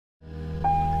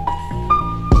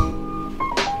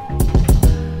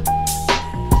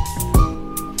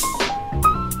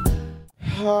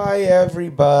Hi,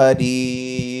 everybody.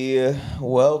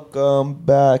 Welcome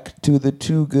back to the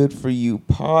Too Good For You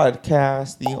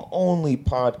podcast, the only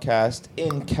podcast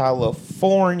in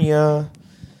California.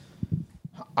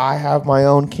 I have my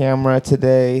own camera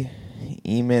today.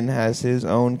 Eamon has his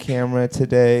own camera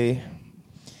today.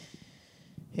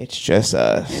 It's just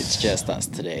us. It's just us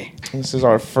today. This is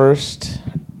our first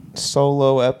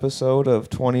solo episode of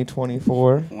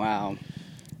 2024. Wow.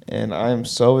 And I'm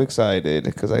so excited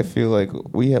because I feel like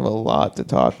we have a lot to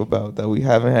talk about that we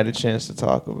haven't had a chance to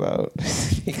talk about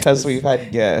because we've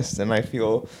had guests, and I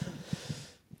feel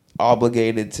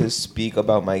obligated to speak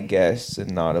about my guests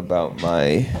and not about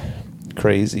my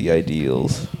crazy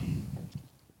ideals.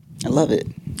 I love it.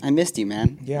 I missed you,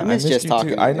 man. Yeah, I missed just you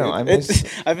talking. too. I know. I missed.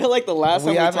 I feel like the last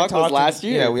time we talked was last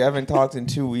year. Yeah, we haven't talked in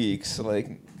 2 weeks.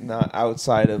 Like, not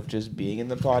outside of just being in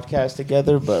the podcast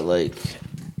together, but like,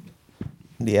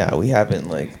 yeah, we haven't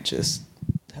like just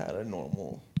had a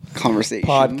normal conversation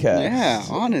podcast. Yeah,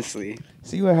 honestly.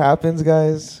 See what happens,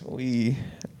 guys? We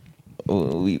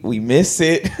miss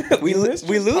it. we lose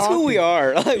who we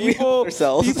are. Like, we lose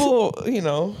ourselves. People,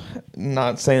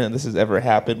 not saying that this has ever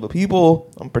happened, but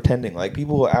people, I'm pretending, like,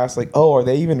 people will ask, like, oh, are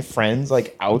they even friends,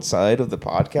 like, outside of the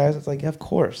podcast? It's like, yeah, of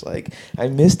course. Like, I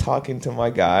miss talking to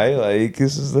my guy. Like,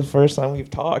 this is the first time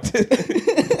we've talked.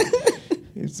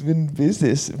 It's been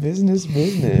business.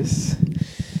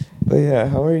 But yeah,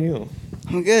 how are you?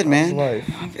 I'm good, man.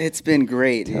 Life? It's been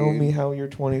great. Tell me how your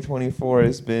 2024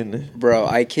 has been. Bro,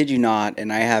 I kid you not,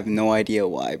 and I have no idea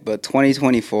why, but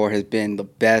 2024 has been the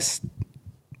best.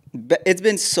 It's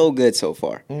been so good so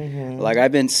far. Mm-hmm. Like,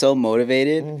 I've been so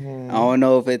motivated. Mm-hmm. I don't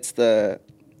know if it's the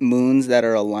moons that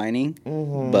are aligning,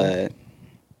 but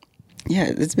yeah,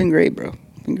 it's been great, bro.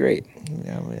 It's been great.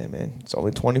 Yeah, man. It's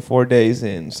only 24 days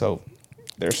in, so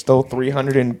there's still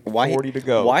 340 to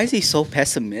go. Why is he so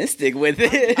pessimistic with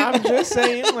it? I'm just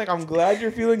saying, like, I'm glad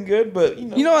you're feeling good, but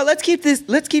you know what? Let's keep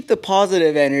the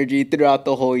positive energy throughout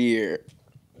the whole year.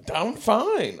 I'm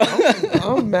fine.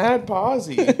 I'm mad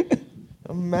posy.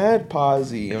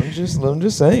 I'm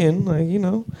just saying, like,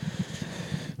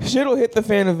 shit'll hit the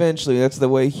fan eventually. That's the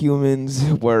way humans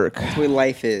work. That's the way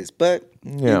life is. But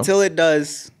until it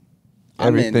does,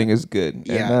 everything is good.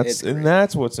 Yeah, and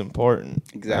that's what's important.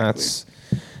 Exactly.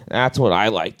 That's what I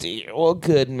like to hear. Well,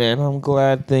 good, man. I'm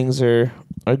glad things are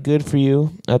good for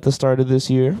you at the start of this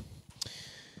year.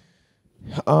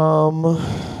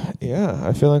 Yeah,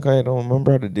 I feel like I don't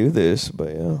remember how to do this,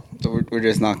 but yeah. So we're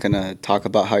just not going to talk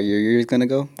about how your year is going to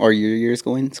go? Or your year is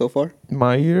going so far?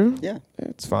 My year? Yeah.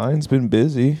 It's fine. It's been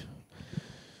busy.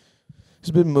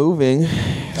 It's been moving.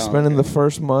 Spending the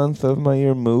first month of my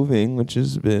year moving, which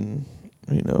has been,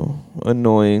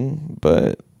 annoying,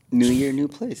 but... New year, new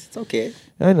place. It's okay.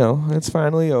 I know. It's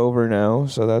finally over now,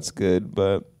 so that's good,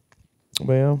 but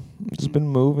yeah, it's been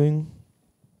moving.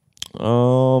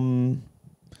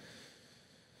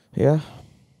 Yeah,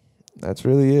 that's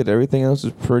really it. Everything else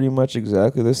is pretty much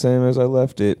exactly the same as I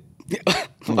left it.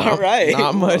 All right.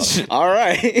 Not much. All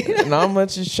right. Not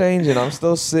much is changing. I'm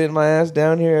still sitting my ass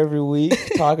down here every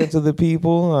week talking to the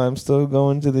people. I'm still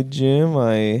going to the gym.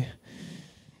 I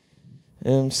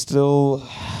am still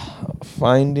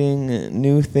finding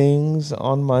new things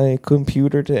on my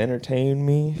computer to entertain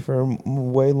me for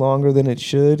way longer than it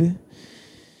should.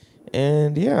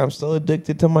 And yeah, I'm still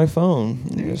addicted to my phone.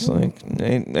 Just like,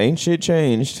 ain't shit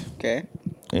changed. Okay.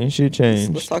 Ain't shit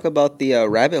changed. Let's talk about the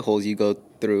rabbit holes you go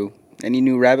through. Any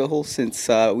new rabbit holes since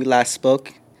we last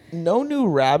spoke? No new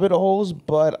rabbit holes,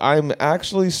 but I'm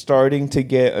actually starting to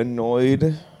get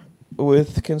annoyed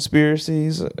with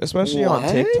conspiracies, especially on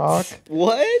TikTok.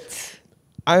 What?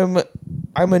 I'm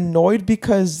annoyed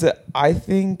because I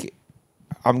think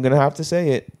I'm going to have to say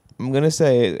it. I'm going to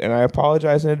say it, and I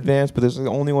apologize in advance, but this is the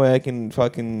only way I can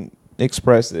fucking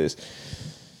express this.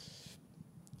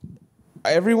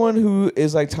 Everyone who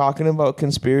is, like, talking about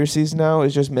conspiracies now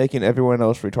is just making everyone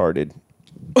else retarded.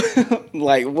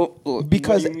 Like, what?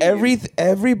 Because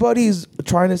everybody's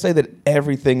trying to say that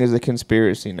everything is a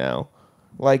conspiracy now.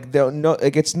 Like,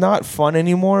 it's not fun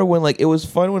anymore. When, like, it was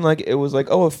fun when, like, it was like,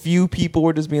 oh, a few people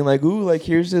were just being like, ooh, like,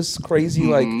 here's this crazy,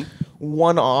 like,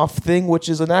 one-off thing, which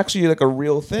is actually like a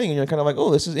real thing, and you're kind of like, oh,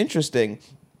 this is interesting.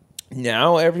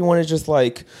 Now everyone is just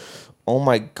like, oh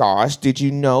my gosh, did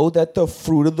you know that the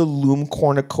fruit of the loom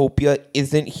cornucopia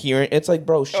isn't here? It's like,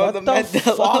 bro, shut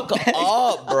the fuck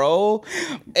up, bro.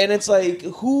 And it's like,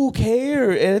 who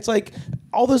cares? And it's like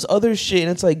all this other shit, and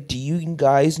it's like, do you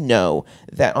guys know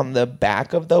that on the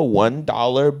back of the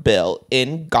 $1 bill,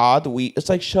 in God we... It's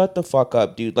like, shut the fuck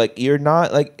up, dude. Like, you're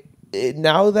not, like...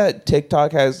 Now that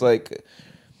TikTok has, like...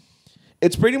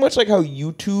 It's pretty much like how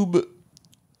YouTube,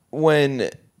 when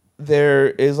there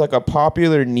is like a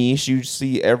popular niche you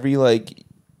see every like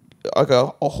a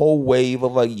whole wave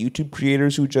of like YouTube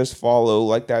creators who just follow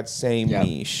like that same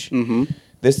niche. Mm-hmm.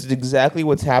 This is exactly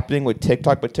what's happening with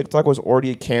TikTok, but TikTok was already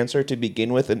a cancer to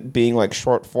begin with and being like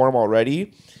short form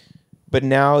already. But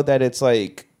now that it's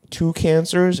like two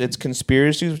cancers, it's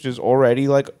conspiracies, which is already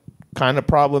like kind of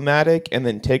problematic, and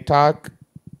then TikTok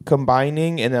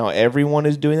combining, and now everyone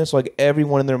is doing this. Like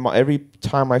everyone in their every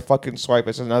time I fucking swipe,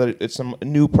 it's some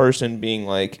new person being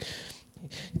like,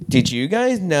 did you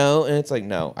guys know? And it's like,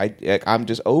 no, I'm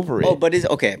just over it. Oh, but is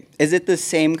it the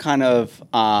same kind of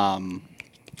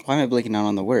why am I blanking out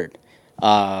on the word?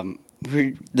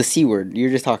 The C word. You're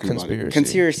just talking about it.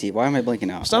 Conspiracy. Why am I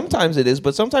blanking out? Sometimes it is,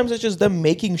 but sometimes it's just them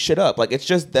making shit up. Like it's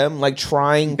just them like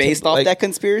trying based to, off like, that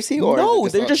conspiracy, or no,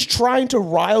 they're just trying to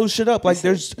rile shit up. Like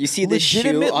there's you see the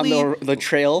shoe on the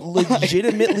trail,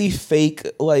 legitimately fake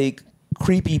like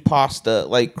creepy pasta,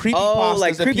 like creepy pasta,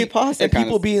 like creepy pasta, and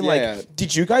people being like,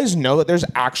 did you guys know that there's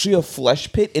actually a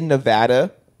flesh pit in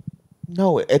Nevada?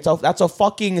 No, that's a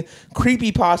fucking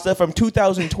creepypasta from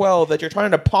 2012 that you're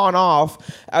trying to pawn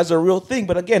off as a real thing.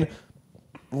 But again,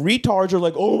 retards are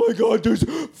like, oh my god, there's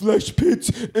flesh pits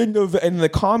in the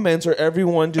comments are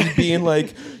everyone just being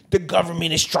like, the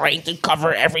government is trying to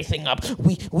cover everything up.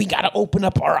 We gotta open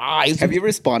up our eyes. Have you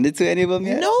responded to any of them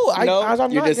yet? No, I'm not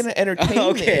gonna entertain it.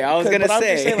 Okay, I was gonna say. I'm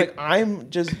just saying, like, I'm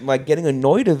just like getting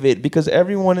annoyed of it because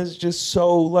everyone is just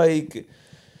so like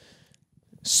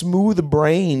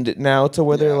smooth-brained now to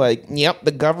where they're like, yep,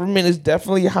 the government is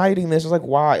definitely hiding this. It's like,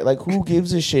 why? Like, who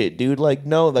gives a shit, dude? Like,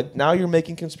 no, like, now you're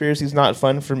making conspiracies not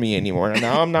fun for me anymore.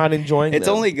 Now I'm not enjoying It's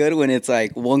them. only good when it's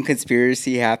like one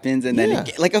conspiracy happens and then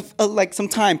like some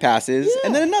time passes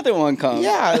and then another one comes.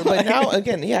 Yeah, but now,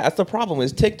 again, that's the problem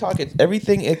is TikTok, it's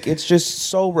everything, it's just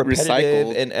so repetitive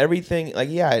Recycled. and everything. Like,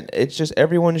 it's just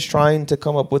everyone's trying to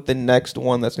come up with the next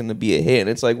one that's going to be a hit. And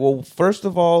it's like, well, first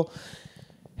of all,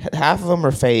 half of them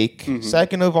are fake. Mm-hmm.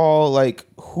 Second of all, like,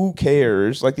 who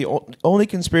cares? Like, the only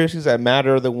conspiracies that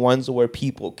matter are the ones where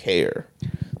people care.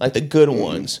 Like, the good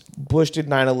ones. Bush did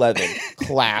 9/11.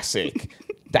 Classic.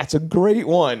 That's a great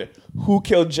one. Who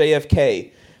killed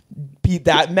JFK?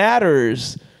 That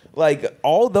matters. Like,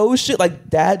 all those shit,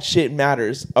 like, that shit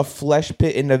matters. A flesh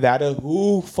pit in Nevada,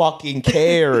 who fucking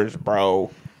cares, bro?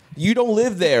 You don't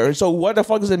live there, so what the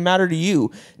fuck does it matter to you?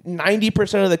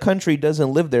 90% of the country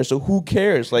doesn't live there, so who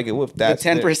cares? Like, if that's the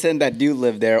 10% that do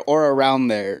live there or around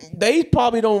there, they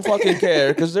probably don't fucking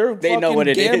care because they're they fucking know what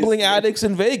it gambling is. Addicts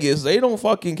in Vegas. They don't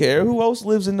fucking care. Who else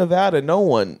lives in Nevada? No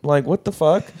one. Like, what the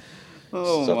fuck?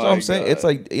 Oh, so that's what I'm saying. It's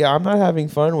like, I'm not having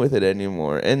fun with it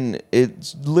anymore, and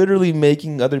it's literally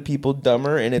making other people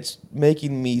dumber, and it's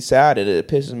making me sad, and it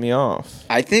pisses me off.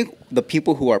 I think the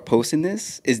people who are posting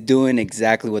this is doing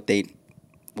exactly what they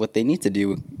need to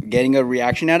do, getting a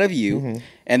reaction out of you, mm-hmm.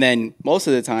 and then most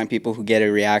of the time, people who get a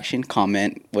reaction,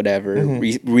 comment, whatever,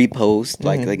 mm-hmm. repost,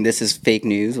 mm-hmm. like this is fake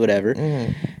news, whatever.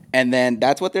 Mm-hmm. And then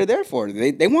that's what they're there for.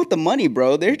 They want the money,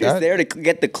 bro. They're just there to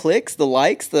get the clicks, the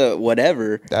likes, the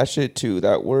whatever. That shit too.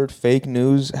 That word fake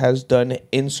news has done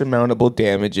insurmountable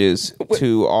damages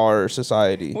to our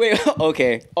society. Wait,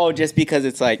 okay. Oh, just because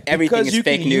it's like everything is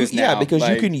fake news now. Yeah, because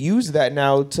you can use that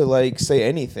now to like say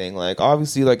anything. Like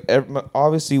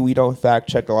obviously we don't fact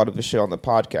check a lot of the shit on the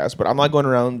podcast, but I'm not going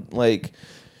around like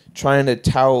trying to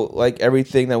tout like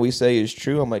everything that we say is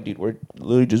true. I'm like, dude, we're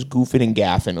literally just goofing and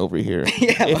gaffing over here.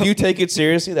 If you take it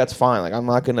seriously, that's fine. Like, I'm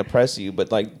not gonna press you, but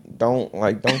don't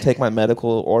take my medical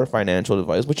or financial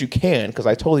advice, but you can, because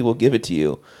I totally will give it to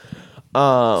you.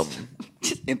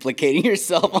 Just implicating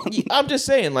yourself on. I'm just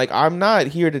saying, like, I'm not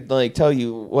here to like tell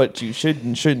you what you should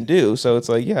and shouldn't do. So it's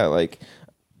like, like,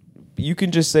 you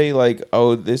can just say like,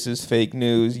 oh, this is fake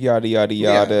news, yada yada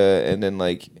yada, and then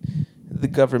like, the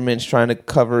government's trying to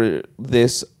cover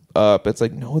this up. It's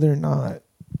like, no, they're not.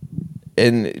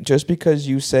 And just because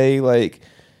you say like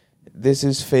this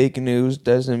is fake news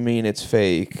doesn't mean it's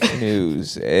fake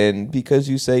news. And because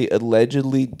you say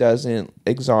allegedly doesn't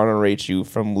exonerate you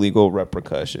from legal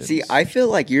repercussions. See, I feel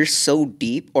like you're so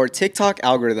deep, or TikTok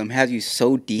algorithm has you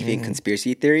so deep in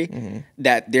conspiracy theory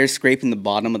that they're scraping the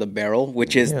bottom of the barrel,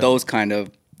 which is those kind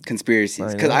of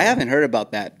conspiracies. Because I haven't heard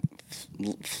about that.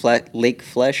 Lake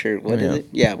Flesh or what is it?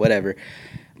 Yeah, whatever.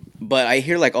 But I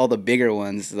hear like all the bigger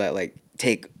ones that like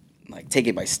take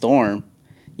it by storm.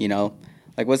 You know,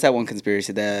 like what's that one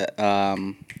conspiracy that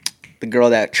the girl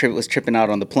that was tripping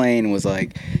out on the plane was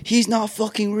like, he's not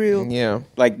fucking real. Yeah,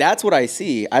 like that's what I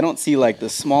see. I don't see like the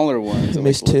smaller ones.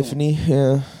 Miss Tiffany.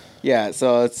 Yeah. Yeah.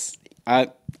 So it's I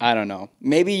don't know.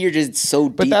 Maybe you're just so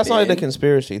deep. But that's not the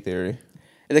conspiracy theory.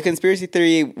 The conspiracy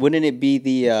theory, wouldn't it be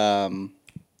the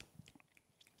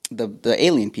the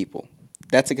alien people.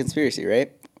 That's a conspiracy,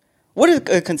 right? What is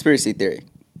a conspiracy theory?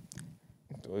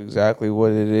 Exactly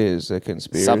what it is, a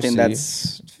conspiracy. Something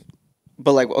that's,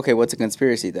 but like, okay, what's a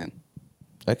conspiracy then?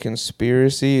 A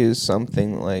conspiracy is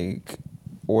something like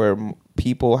where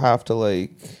people have to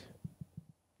like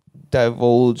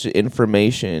divulge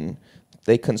information.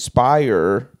 They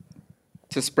conspire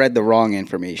To spread the wrong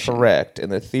information. correct,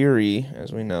 and the theory,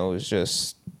 as we know, is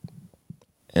just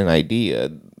an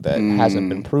idea that hasn't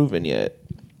been proven yet.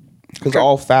 Because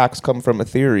all facts come from a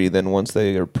theory. Then once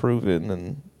they are proven,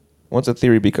 then once a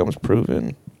theory becomes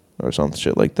proven, or some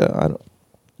shit like that, I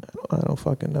don't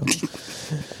fucking know.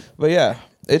 But yeah,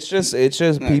 it's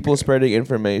just people spreading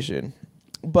information.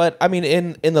 But I mean,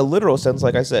 in the literal sense,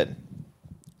 like I said,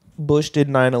 Bush did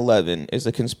 9/11 is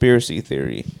a conspiracy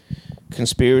theory.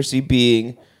 Conspiracy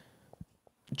being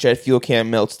jet fuel can't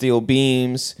melt steel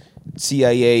beams,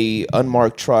 CIA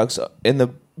unmarked trucks in the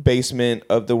basement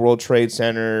of the World Trade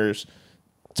Centers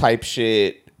type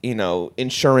shit, you know,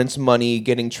 insurance money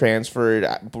getting transferred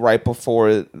right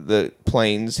before the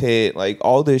planes hit, like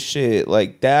all this shit,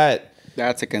 like that.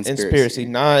 That's a conspiracy.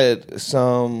 Not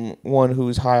someone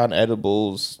who's high on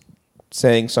edibles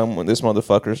saying this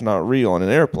motherfucker's not real on an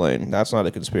airplane. That's not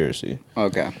a conspiracy.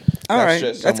 Okay. All right.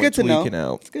 That's good to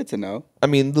know. It's good to know. I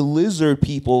mean, the lizard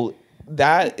people,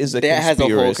 that is a That has a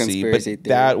conspiracy, whole conspiracy but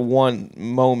theory. that one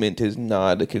moment is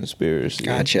not a conspiracy.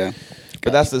 Gotcha.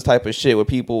 But that's the type of shit where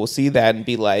people will see that and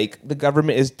be like, the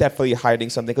government is definitely hiding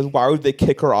something, because why would they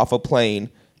kick her off a plane?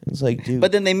 It's like, dude.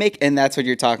 But then and that's what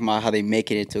you're talking about, how they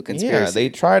make it into a conspiracy. Yeah, they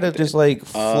try to just like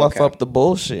fluff okay. up the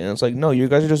bullshit. And it's like, no, you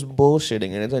guys are just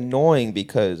bullshitting. And it's annoying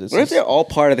because it's What if they're all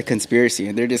part of the conspiracy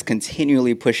and they're just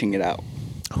continually pushing it out?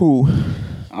 Who?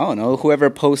 I don't know.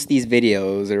 Whoever posts these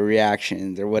videos or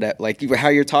reactions or whatever, like how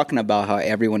you're talking about how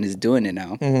everyone is doing it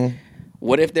now. Mm-hmm.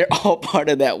 What if they're all part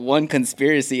of that one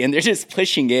conspiracy and they're just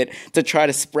pushing it to try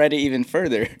to spread it even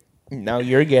further? Now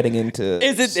you're getting into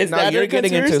Now you're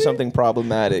getting into something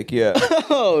problematic. Yeah.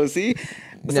 Oh, see.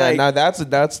 Now that's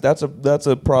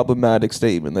a problematic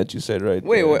statement that you said right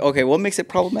Wait, there. okay. What makes it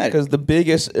problematic? Because the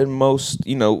biggest and most,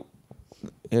 you know,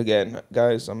 again,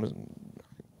 guys,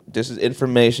 this is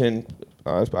information.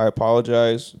 I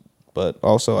apologize, but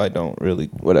also I don't really,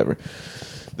 whatever.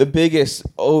 The biggest,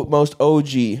 most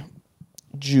OG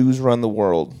Jews run the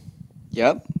world.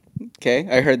 Yep. Okay,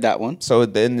 I heard that one. So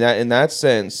in that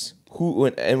sense,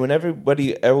 when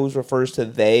everybody always refers to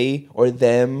they or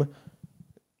them,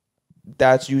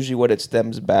 that's usually what it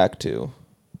stems back to.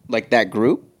 Like that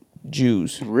group?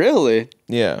 Jews. Really?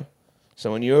 Yeah.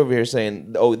 So when you're over here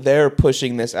saying, oh, they're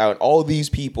pushing this out, all these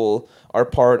people are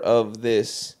part of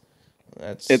this.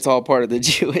 It's all part of the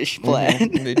Jewish plan.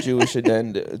 The Jewish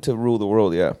agenda to rule the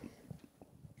world, yeah.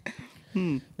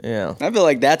 Yeah. I feel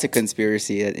like that's a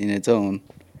conspiracy in its own.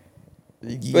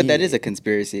 But that is a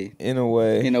conspiracy. In a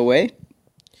way. In a way?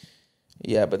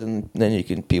 Yeah, but then you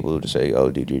can people who just say, oh,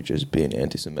 dude, you're just being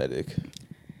anti-Semitic.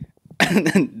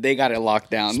 They got it locked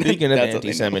down. Speaking of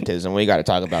anti-Semitism, we got to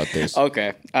talk about this.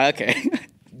 Okay.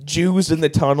 Jews in the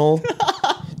tunnel.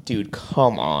 Dude,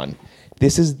 come on.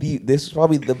 This is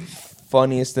probably the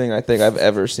funniest thing I think I've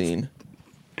ever seen.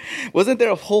 Wasn't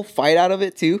there a whole fight out of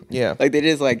it too? Yeah. Like they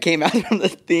just like came out from the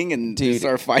thing and just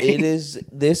started fighting.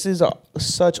 This is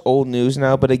such old news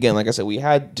now, but again, like I said, we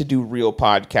had to do real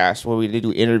podcasts where we did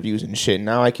do interviews and shit.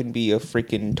 Now I can be a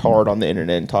freaking tard on the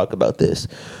internet and talk about this.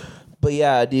 But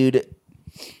yeah, dude,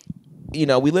 you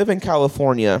know, we live in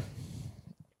California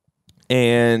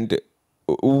and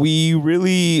we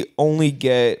really only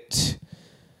get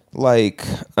like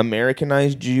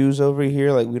Americanized Jews over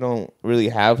here. Like we don't really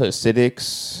have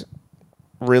Hasidics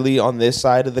really on this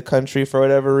side of the country for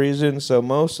whatever reason. So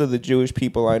most of the Jewish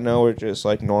people I know are just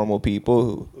like normal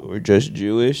people who are just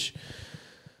Jewish.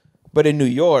 But in New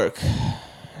York,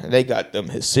 they got them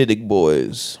Hasidic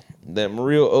boys, them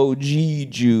real OG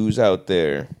Jews out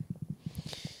there.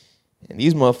 And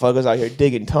these motherfuckers out here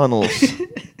digging tunnels.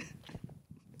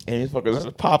 And these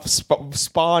fuckers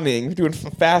spawning, doing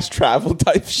fast travel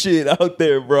type shit out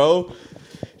there, bro.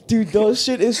 Dude, those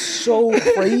shit is so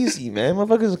crazy, man.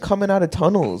 Motherfuckers are coming out of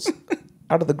tunnels,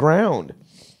 out of the ground.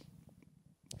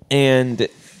 And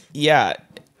yeah,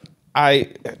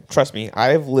 trust me,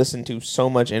 I've listened to so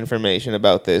much information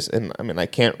about this, and I mean, I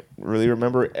can't really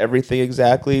remember everything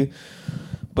exactly,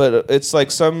 but it's like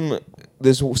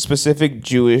this specific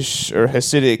Jewish or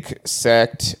Hasidic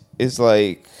sect is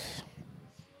like,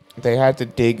 they had to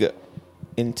dig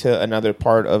into another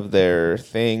part of their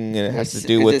thing, and it has to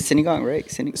do with the synagogue, right?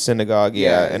 Synagogue,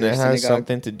 yeah. And it has synagogue?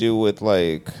 something to do with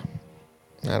like,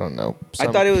 I don't know. I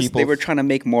thought it was they were trying to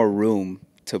make more room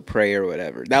to pray or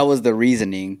whatever. That was the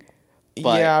reasoning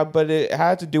But yeah, but it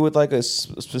had to do with like a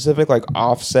specific like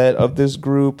offset of this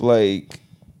group, like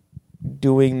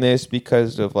doing this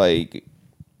because of like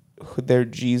their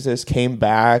Jesus came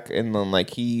back and then like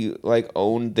he like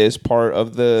owned this part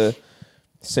of the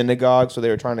synagogue, so they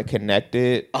were trying to connect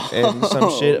it and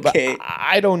some shit. Okay. But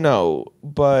I don't know,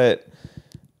 but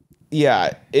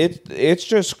yeah, it's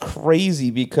just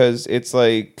crazy because it's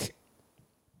like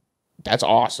that's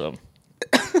awesome.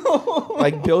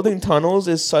 Like building tunnels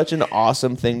is such an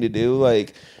awesome thing to do.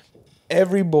 Like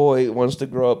every boy wants to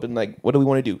grow up and like, what do we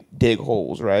want to do? Dig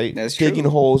holes, right? That's true. Digging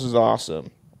holes is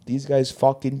awesome. These guys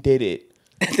fucking did it.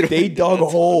 They dug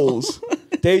holes.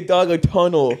 They dug a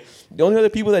tunnel. The only other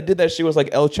people that did that shit was like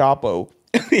El Chapo.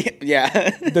 Yeah.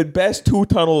 The best two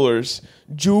tunnelers,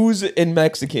 Jews and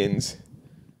Mexicans,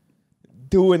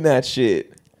 doing that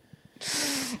shit.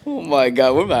 Oh my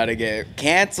God, we're about to get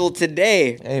canceled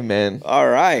today. Hey man, All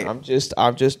right. I'm just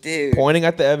Dude. pointing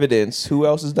at the evidence. Who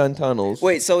else has done tunnels?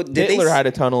 Wait, so did Hitler they? had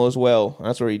a tunnel as well.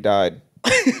 That's where he died.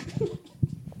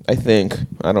 I think.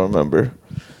 I don't remember.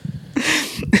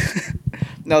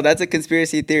 No, that's a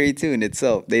conspiracy theory too in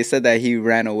itself. They said that he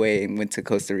ran away and went to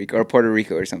Costa Rica or Puerto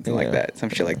Rico or something like Yeah. that. Some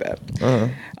shit like that.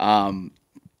 Uh-huh.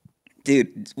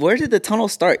 Dude, where did the tunnel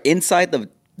start? Inside the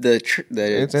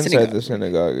It's inside synagogue. the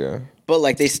synagogue, yeah. But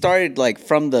like they started like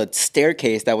from the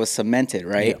staircase that was cemented,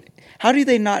 right? Yeah. How do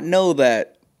they not know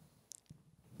that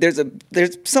there's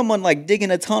someone like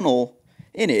digging a tunnel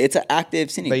in it? It's an active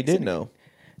synagogue. They did know.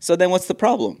 So then what's the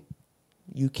problem?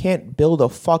 You can't build a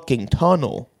fucking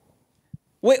tunnel.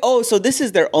 Wait, so this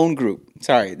is their own group.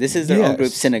 Sorry, this is their own group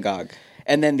Yes. synagogue.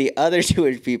 And then the other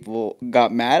Jewish people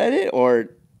got mad at it, or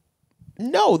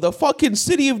No, the fucking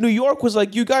city of New York was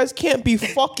like, you guys can't be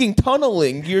fucking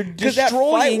tunneling. You're because that fight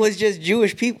destroying. was just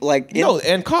Jewish people. Like, No,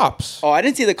 and cops. oh, I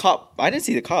didn't see the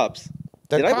cops.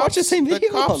 Did I watch the same video?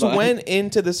 The cops Hold on. went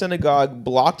into the synagogue,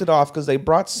 blocked it off because they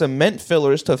brought cement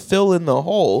fillers to fill in the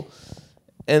hole,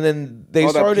 and then they Oh,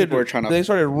 that started people were trying to- they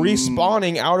started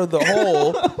respawning out of the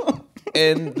hole,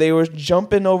 and they were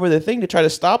jumping over the thing to try to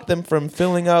stop them from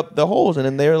filling up the holes, and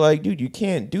then they were like, "Dude, you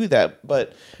can't do that."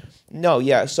 But no,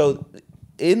 yeah. So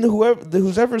in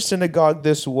whoever synagogue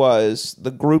this was,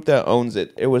 the group that owns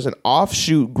it, it was an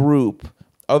offshoot group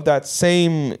of that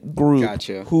same group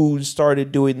Gotcha. who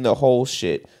started doing the whole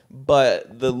shit.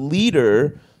 But the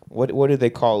leader, what did they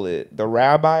call it? The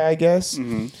rabbi, I guess,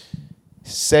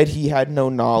 said he had no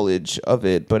knowledge of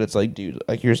it. But it's like, dude,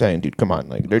 like you're saying, dude, come on,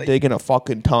 like they're digging a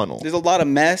fucking tunnel. There's a lot of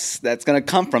mess that's gonna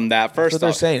come from that. First That's what they're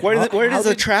off, saying. where How does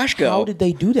the did- trash go? How did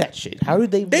they do that shit? How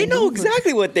did they? They know maneuver?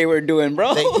 exactly what they were doing,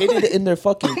 bro. They hid it in their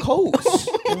fucking coats.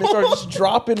 And they started just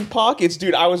dropping pockets.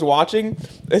 Dude, I was watching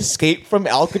Escape from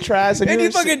Alcatraz. and you you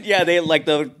ever fucking they like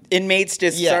the inmates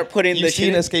just start putting You've the seen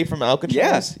shit. Escape from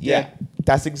Alcatraz? Yeah.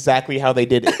 That's exactly how they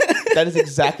did it. That is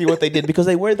exactly what they did because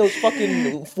they wear those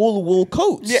fucking full wool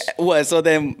coats. Yeah, what? So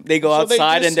then they go So they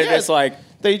outside and they're just like,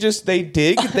 they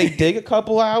dig a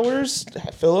couple hours,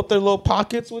 fill up their little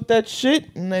pockets with that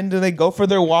shit, and then they go for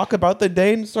their walk about the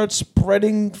day and start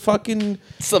spreading fucking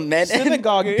cement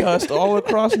synagogue dust all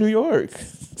across New York.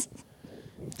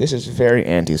 This is very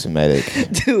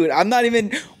anti-Semitic. Dude, I'm not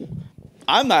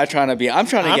trying to be. I'm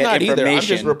trying to I'm get not information. either. I'm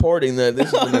just reporting that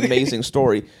this is an amazing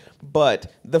story.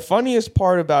 But the funniest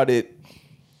part about it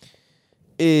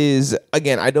is,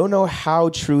 again, I don't know how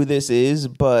true this is,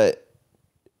 but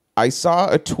I saw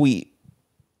a tweet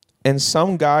and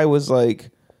some guy was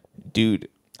like, dude,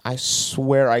 I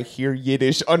swear I hear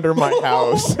Yiddish under my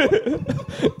house.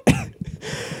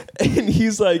 And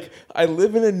he's like, I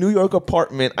live in a New York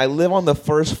apartment. I live on the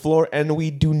first floor and we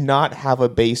do not have a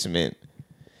basement.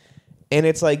 And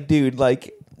it's like, dude,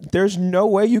 like, there's no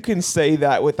way you can say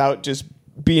that without just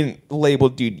being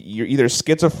labeled, dude, you're either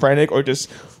schizophrenic or just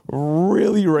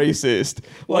really racist.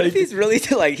 What if he's really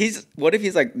like what if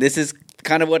he's like, this is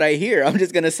kind of what I hear. I'm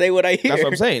just gonna say what I hear. That's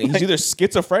what I'm saying. He's either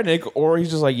schizophrenic or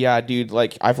he's just like, yeah, dude,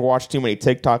 like I've watched too many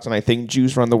TikToks and I think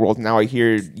Jews run the world. Now I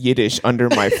hear Yiddish under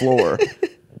my floor.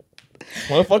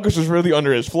 Motherfuckers was really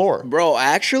under his floor. Bro,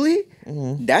 actually,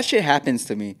 that shit happens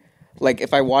to me. Like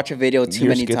if I watch a video too You're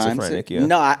many times. schizophrenic, yeah.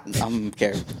 No, I'm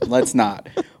okay. Let's not.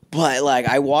 But like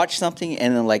I watch something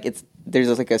and then like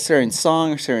there's like a certain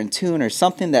song or certain tune or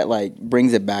something that like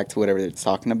brings it back to whatever it's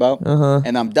talking about.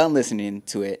 And I'm done listening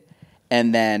to it.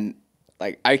 And then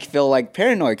like I feel like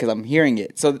paranoid because I'm hearing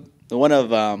it. So one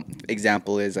of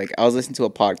example is like I was listening to a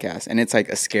podcast and it's like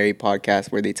a scary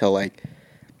podcast where they tell like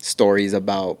stories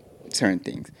about certain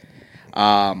things.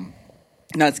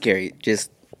 Not scary,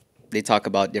 just they talk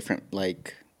about different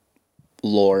like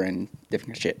lore and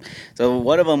different shit. So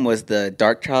one of them was the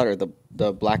dark child or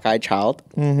the black-eyed child,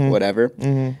 whatever.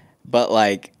 But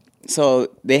like So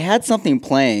they had something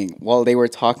playing while they were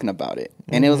talking about it,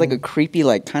 and it was like a creepy,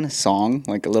 like kind of song,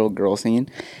 like a little girl singing.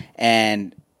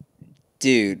 And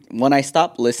dude, when I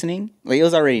stopped listening, like it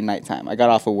was already nighttime. I got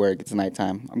off of work. It's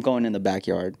nighttime. I'm going in the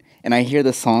backyard, and I hear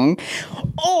the song.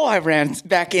 Oh, I ran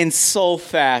back in so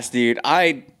fast, dude.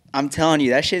 I'm telling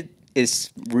you, that shit is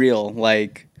real.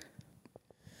 Like,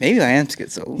 maybe I am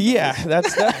schizo. Yeah,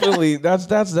 that's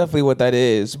definitely what that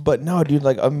is. But no, dude,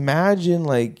 like imagine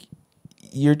like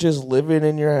you're just living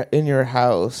in your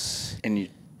house And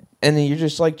then you're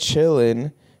just like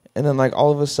chilling and then like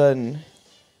all of a sudden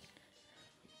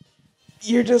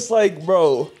you're just like,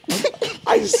 bro,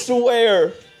 I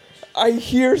swear I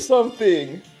hear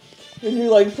something. And you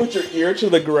like put your ear to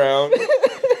the ground.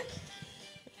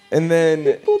 And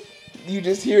then you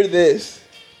just hear this.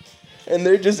 And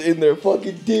they're just in there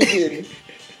fucking digging.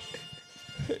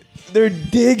 They're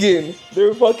digging.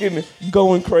 They're fucking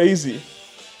going crazy.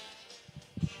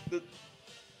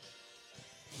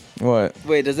 What?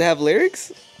 wait, does it have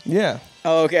lyrics? Yeah.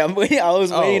 Oh, okay. I'm waiting. I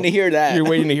was waiting to hear that. You're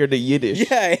waiting to hear the Yiddish.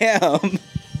 Yeah, I am.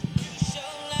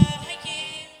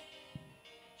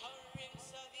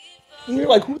 And you're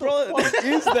like, who the fuck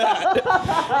is that?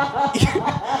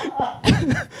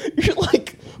 You're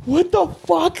like, what the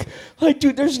fuck? Like,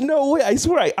 dude, there's no way. I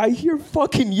swear, I hear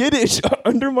fucking Yiddish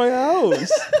under my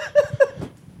house.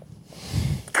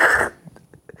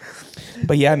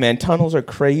 But yeah, man, tunnels are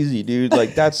crazy, dude.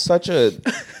 Like, that's such a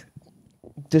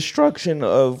destruction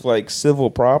of, like, civil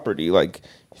property. Like,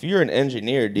 if you're an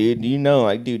engineer, dude, you know,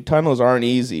 like, dude, tunnels aren't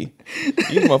easy.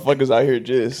 These motherfuckers out here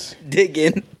just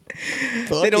Digging.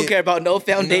 Fuck They don't it. care about no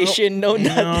foundation, no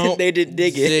nothing. No. They did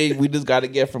dig it. See, we just got to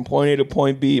get from point A to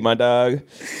point B, my dog.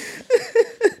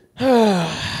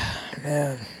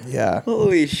 Man, yeah.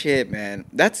 Holy shit, man.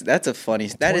 That's a funny.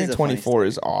 That is a funny 2024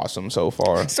 is awesome so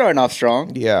far. starting off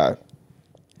strong. Yeah.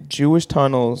 Jewish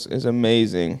tunnels is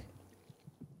amazing.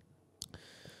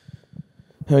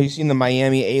 Have you seen the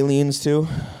Miami aliens too?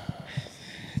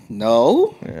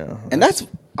 No, Yeah. and that's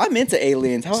I'm into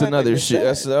aliens. How That's have I another missed shit.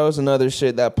 that? That was another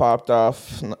shit that popped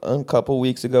off a couple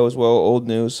weeks ago as well. Old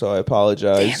news, so I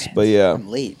apologize. Damn it. But yeah. I'm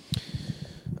late.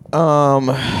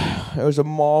 There was a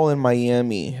mall in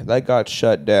Miami that got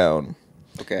shut down.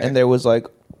 Okay. And there was like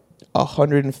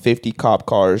 150 cop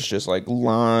cars just like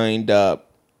lined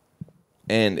up.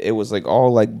 And it was like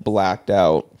all like blacked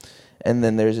out. And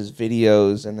then there's these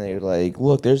videos and they're like,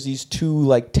 look, there's these two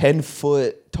like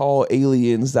 10-foot tall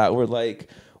aliens that were like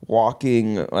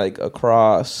walking like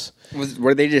across.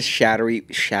 Were they just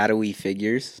shadowy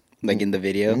figures like in the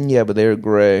video? Yeah, but they were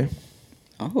gray.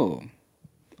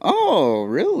 Oh,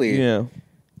 really? Yeah.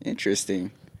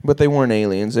 Interesting. But they weren't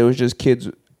aliens. It was just kids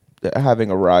having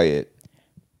a riot.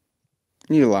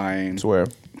 You lying? I swear.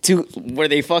 Were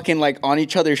they fucking like on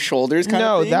each other's shoulders? Kind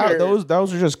of thing, or?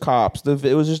 those are just cops.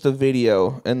 It was just a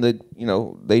video, and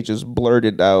they just blurred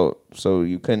it out, so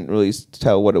you couldn't really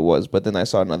tell what it was. But then I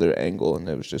saw another angle, and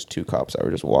it was just two cops that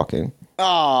were just walking.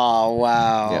 Oh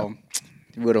wow! Yeah.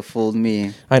 You would have fooled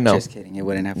me. I know. Just kidding. It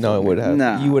wouldn't have. No, it fooled would me. have.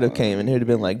 No. You would have came, and it'd have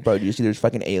been like, bro, do you see there's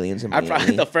fucking aliens in Miami?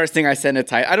 Probably the first thing I sent to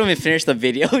Ty. I don't even finish the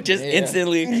video. Just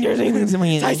instantly. There's aliens in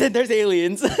Miami. I said there's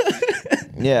aliens.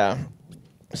 Yeah.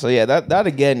 So yeah, that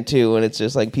again too, and it's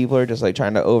just like people are just like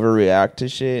trying to overreact to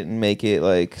shit and make it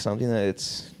like something that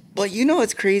it's. But you know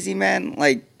it's crazy, man.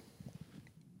 Like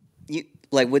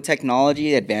with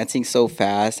technology advancing so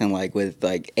fast, and like with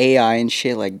like AI and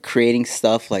shit, like creating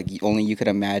stuff like only you could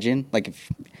imagine. Like,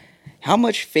 how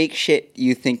much fake shit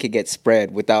you think could get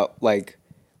spread without like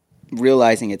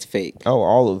realizing it's fake? Oh,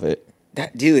 all of it.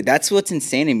 Dude, that's what's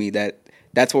insane to me.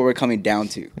 That's what we're coming down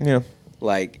to. Yeah.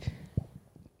 Like,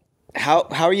 how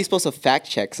are you supposed to fact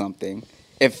check something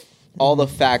if all the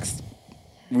facts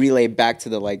relay back to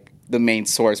the main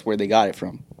source where they got it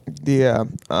from? Yeah.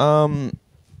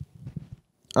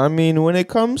 I mean, when it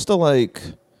comes to like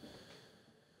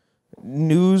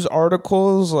news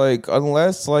articles, like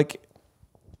unless like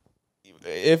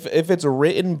if it's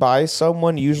written by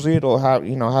someone, usually it'll have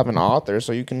have an author,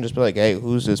 so you can just be like, hey,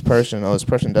 who's this person? Oh, this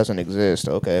person doesn't exist.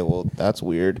 Okay, well that's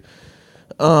weird.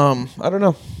 I don't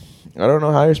know. I don't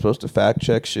know how you're supposed to fact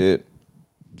check shit.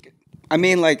 I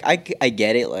mean, like, I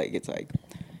get it. Like, it's like,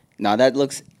 no, that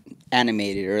looks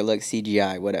animated or like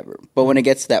CGI, whatever. But when it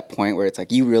gets to that point where it's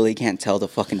like, you really can't tell the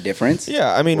fucking difference.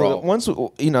 Yeah, I mean, bro. once,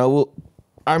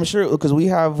 I'm sure, because we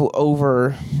have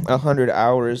over 100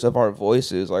 hours of our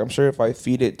voices. Like, I'm sure if I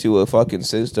feed it to a fucking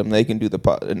system, they can do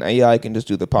an AI can just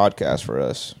do the podcast for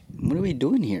us. What are we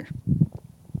doing here?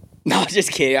 No,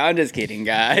 just kidding. I'm just kidding,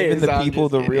 guys. Giving the I'm people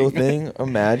just the real kidding. thing.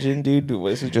 Imagine, dude,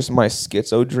 this is just my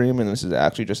schizo dream, and this is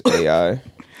actually just AI.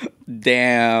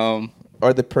 Damn.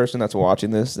 or the person that's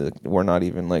watching this, we're not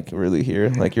even like really here.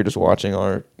 Like you're just watching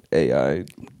our AI.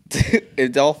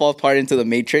 It all falls apart into the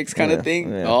Matrix kind of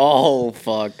thing. Yeah. Oh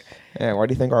fuck. Yeah, why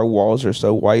do you think our walls are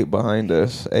so white behind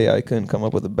us? AI couldn't come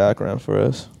up with a background for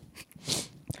us.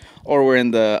 Or we're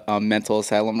in the mental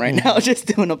asylum right now, just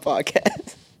doing a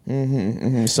podcast.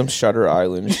 Some Shutter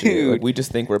Island shit. Like, we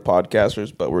just think we're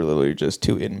podcasters, but we're literally just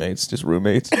two inmates, just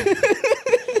roommates.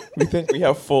 We think we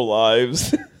have full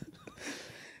lives.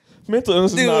 Mental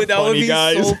illness is not funny,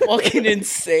 guys. Dude, that would be so fucking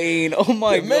insane. Oh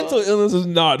my god. Mental illness is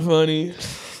not funny,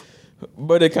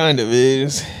 but it kind of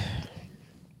is.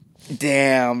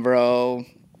 Damn, bro.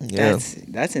 Yeah.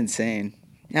 That's insane.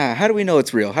 Yeah, how do we know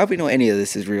it's real? How do we know any of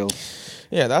this is real?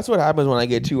 Yeah, that's what happens when I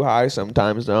get too high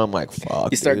sometimes. Though I'm like,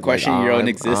 fuck. You start questioning your own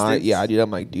existence. Yeah, dude. I'm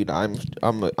like, dude,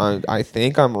 I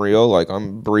think I'm real. Like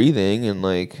I'm breathing, and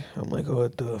like I'm like,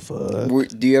 what the fuck?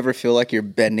 Do you ever feel like you're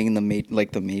bending the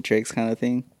Matrix kind of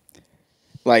thing?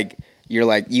 Like you're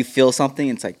like you feel something.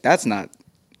 It's like that's not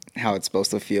how it's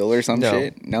supposed to feel or some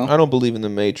shit. No, I don't believe in the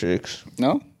Matrix.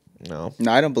 No,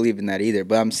 I don't believe in that either.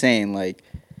 But I'm saying like,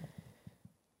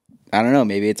 I don't know.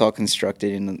 Maybe it's all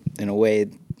constructed in a way.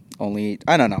 Only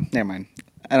I don't know. Never mind.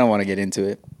 I don't want to get into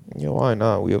it. Yeah, why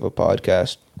not? We have a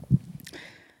podcast.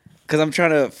 Because I'm trying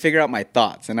to figure out my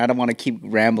thoughts, and I don't want to keep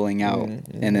rambling out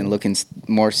and then looking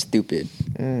more stupid.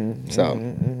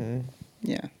 So,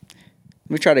 yeah. Let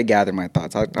me try to gather my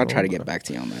thoughts. I'll try to get back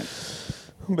to you on that.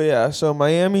 But yeah, so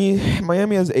Miami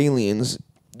has aliens.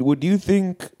 Would you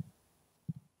think,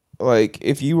 like,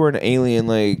 if you were an alien,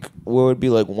 like, what would be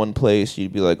like one place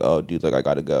you'd be like, oh, dude, like I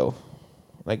gotta go?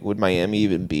 Like, would Miami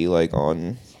even be, like,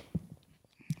 on...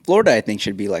 Florida, I think,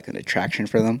 should be, like, an attraction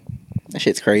for them. That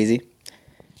shit's crazy.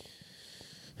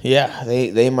 Yeah,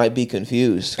 they might be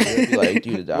confused. They'd be like,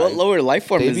 dude, what lower life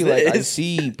form is this? They'd be like, I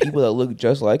see people that look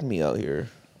just like me out here.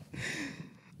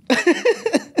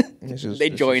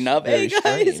 They join up. Hey,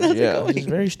 guys, how's it going?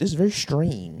 This is very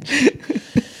strange.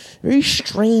 Very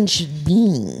strange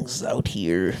beings out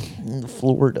here in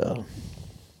Florida.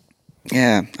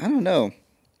 Yeah, I don't know.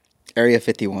 Area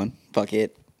 51. Fuck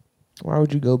it. Why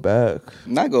would you go back?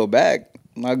 Not go back.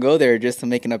 I'll go there just to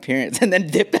make an appearance and then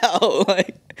dip out.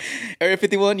 Like, Area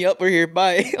 51, yup, we're here.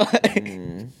 Bye.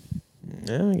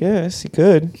 Yeah, I guess you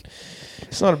could.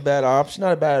 It's not a bad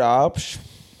option.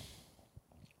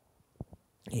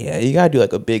 Yeah, you gotta do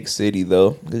like a big city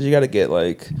though, because you gotta get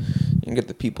like, you can get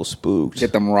the people spooked,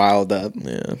 get them riled up.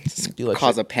 Yeah, do like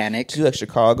cause a panic. Do like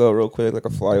Chicago real quick, like a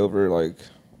flyover, like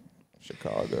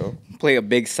Chicago. Play a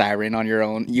big siren on your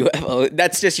own UFO.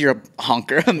 That's just your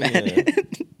honker, man. Yeah.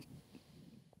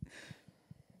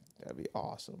 That'd be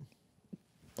awesome.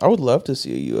 I would love to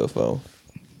see a UFO.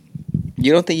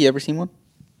 You don't think you ever seen one?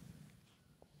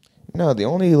 No, the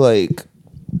only like,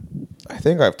 I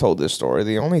think I've told this story.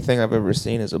 The only thing I've ever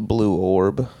seen is a blue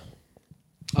orb.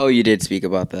 Oh, you did speak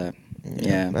about that.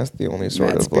 Yeah. That's the only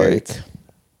sort of like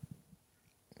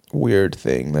weird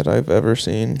thing that I've ever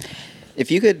seen.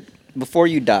 If you could, before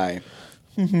you die,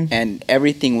 and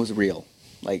everything was real,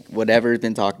 like whatever's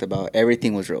been talked about,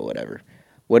 everything was real, whatever.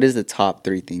 What is the top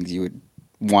 3 things you would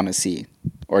want to see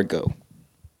or go?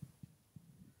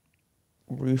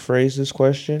 Rephrase this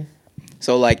question.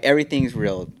 So like everything's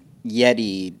real.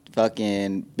 Yeti,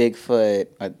 fucking Bigfoot,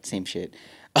 same shit.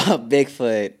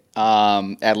 Bigfoot,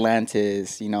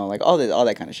 Atlantis, you know, like all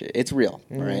that kind of shit. It's real,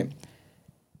 right?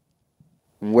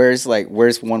 Where's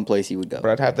one place you would go?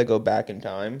 But I'd have to go back in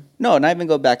time. No, not even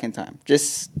go back in time.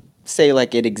 Just say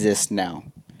like it exists now.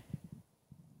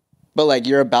 But like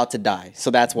you're about to die,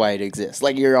 so that's why it exists.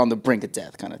 Like you're on the brink of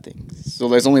death, kind of thing. So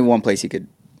there's only one place you could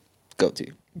go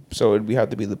to. So we have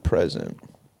to be the present.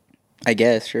 I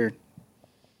guess, sure.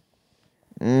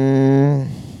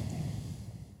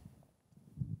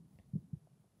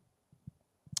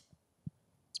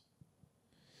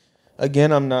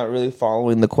 Again, I'm not really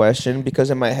following the question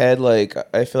because in my head, like,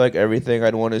 I feel like everything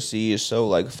I'd want to see is so,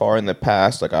 like, far in the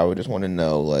past. Like, I would just want to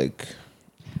know, like,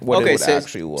 what it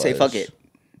actually was. Say, fuck it.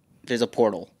 There's a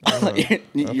portal.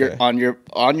 You're on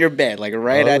your bed, like,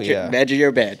 right at your edge of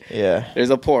your bed. Yeah.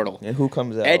 There's a portal. And who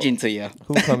comes out? Edging to you.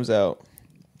 Who comes out?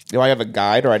 Do I have a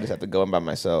guide or I just have to go in by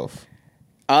myself?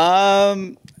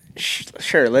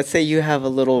 Sure. Let's say you have a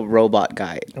little robot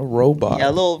guide. A robot? Yeah,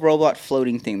 a little robot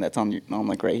floating thing that's on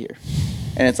like right here,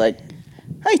 and it's like,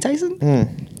 "Hey,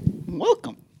 Tyson,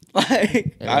 welcome."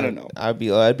 Like, I don't know. I'd be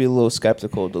a little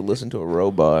skeptical to listen to a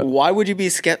robot. Why would you be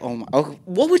skeptical?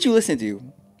 What would you listen to?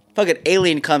 Fucking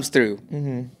alien comes through.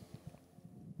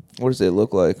 What does it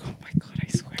look like? Oh my god! I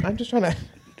swear. I'm just trying to.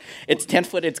 It's 10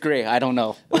 foot. It's gray. I don't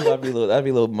know. That'd be a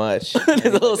little much. It's a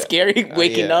little scary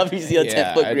waking Yeah. up. You see a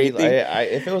 10 foot gray thing.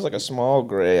 If it was like a small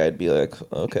gray, I'd be like,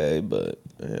 okay, but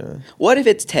yeah. What if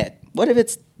it's Ted? What if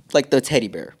it's like the teddy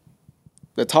bear,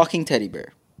 the talking teddy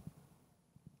bear?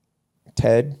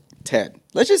 Ted,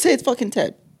 Let's just say it's fucking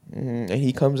Ted, and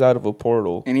he comes out of a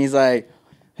portal. and he's like,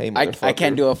 Hey, I motherfucker.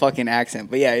 can't do a fucking accent,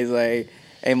 but yeah, he's like,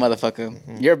 hey,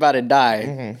 motherfucker, you're about to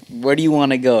die. Where do you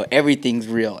want to go? Everything's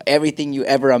real. Everything you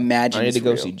ever imagined I need is to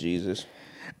go real. see Jesus.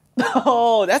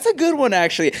 Oh, that's a good one,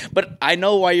 actually. But I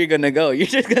know why you're going to go. You're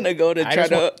just going to go to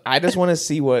I just want to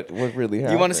see what really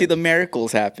happened. You want to see the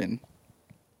miracles happen.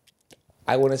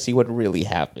 I want to see what really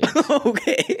happened.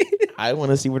 Okay. I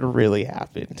want to see what really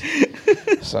happened.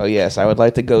 So yes, I would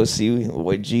like to go see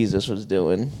what Jesus was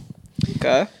doing.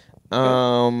 Okay.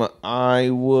 I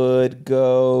would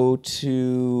go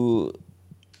to,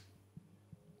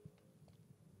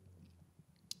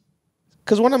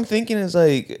 because what I'm thinking is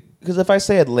like, because if I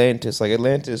say Atlantis, like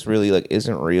Atlantis really like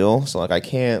isn't real, so like I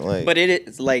can't like. But it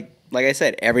is like I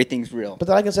said, everything's real. But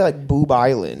then I can say like Boob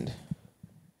Island.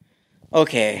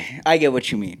 Okay, I get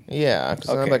what you mean. Yeah, because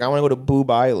I'm Okay. like I want to go to Boob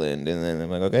Island, and then I'm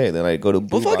like, okay, then I go to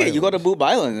Boob Well, fuck Island. it. You go to Boob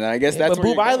Island, and I guess that's but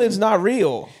where Boob you're going. Island's not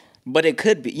real. But it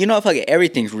could be. You know, fuck it.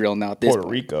 Everything's real now. At this Puerto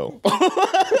point. Rico.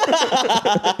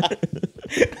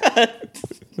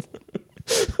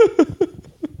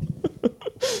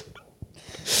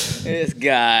 This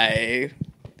guy.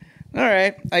 All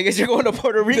right. I guess you're going to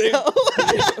Puerto Rico.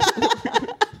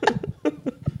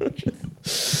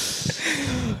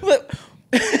 But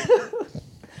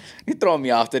you're throwing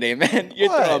me off today, man. You're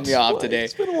throwing me off What? today.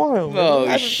 It's been a while. Man. Oh,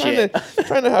 I've been shit.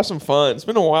 Trying to have some fun. It's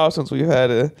been a while since we've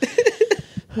had a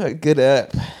good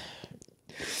app.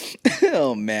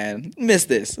 Oh man, missed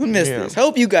this. Missed Yeah. this.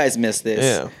 Hope you guys missed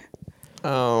this.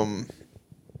 Yeah.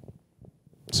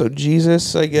 So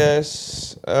Jesus, I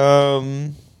guess.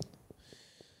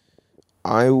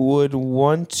 I would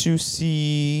want to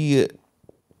see.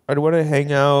 I'd want to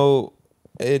hang out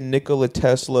in Nikola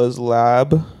Tesla's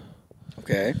lab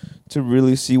Okay. to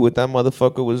really see what that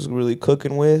motherfucker was really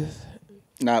cooking with.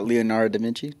 Not Leonardo da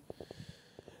Vinci.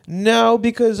 No,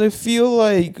 because I feel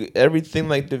like everything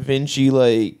like Da Vinci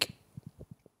like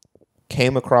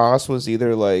came across was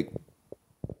either like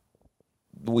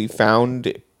we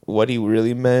found what he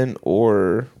really meant,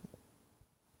 or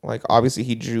like obviously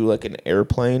he drew like an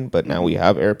airplane, but now we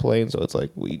have airplanes, so it's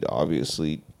like we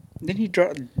obviously Didn't he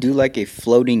do like a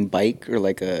floating bike or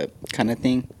like a kind of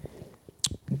thing?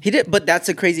 He did, but that's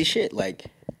the crazy shit. Like,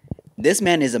 this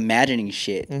man is imagining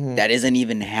shit that isn't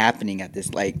even happening at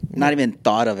this, like, not even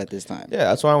thought of at this time. yeah,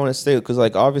 that's why I want to say, because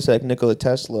like obviously like Nikola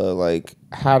Tesla like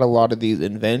had a lot of these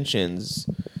inventions,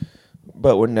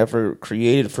 but were never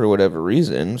created for whatever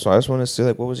reason. So I just want to say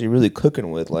like, what was he really cooking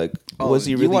with? Like, was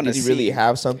he you really? wanna Did he really see-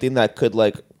 have something that could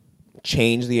like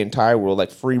change the entire world,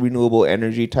 like free renewable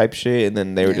energy type shit? And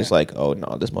then they were Yeah. just like, oh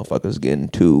no, this motherfucker's getting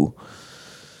too.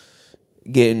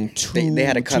 They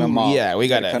had to cut him off. Yeah, we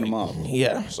They had gotta to cut him off.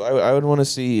 Yeah, so I would want to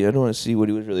see. I'd want to see what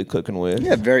he was really cooking with.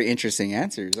 Yeah, very interesting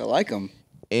answers. I like them.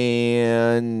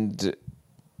 And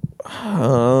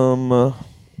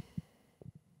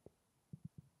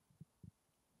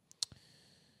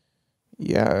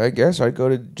yeah, I guess I'd go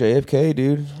to JFK,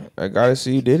 dude. I gotta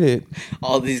see who did it.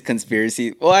 All these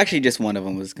conspiracy. Well, actually, just one of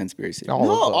them was conspiracy. All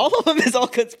no, of them. all of them is all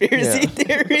conspiracy Yeah.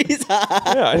 theories.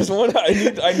 Yeah, I just want.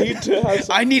 I need to have.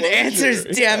 Some I need closure. answers,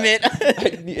 damn it.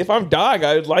 If I'm dying,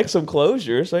 I would like some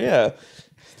closure. So yeah,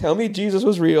 tell me Jesus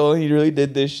was real and he really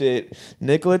did this shit.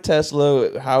 Nikola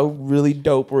Tesla, how really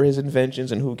dope were his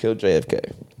inventions, and who killed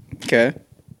JFK? Okay.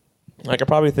 I could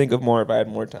probably think of more if I had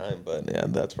more time, but yeah,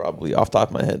 that's probably off the top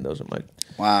of my head. Those are my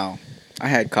Wow. I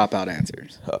had cop out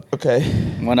answers. okay.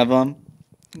 One of them,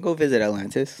 go visit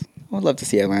Atlantis. I would love to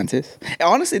see Atlantis.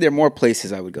 Honestly, there are more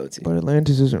places I would go to. But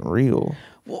Atlantis isn't real.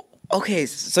 Well, okay,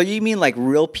 so you mean like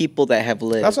real people that have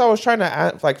lived? That's why I was trying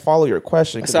to like follow your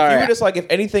question. 'Cause if Sorry. you were just like, if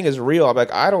anything is real, I'm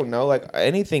like, I don't know. Like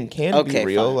anything can be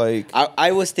real. fine. Like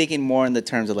I was thinking more in the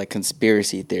terms of like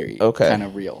conspiracy theory. Okay. Kind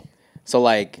of real. So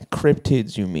like,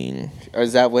 cryptids, you mean?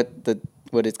 is that what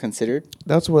it's considered?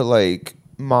 That's what like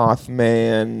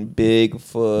Mothman,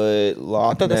 Bigfoot, I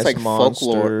Loch thought Ness that's like monster.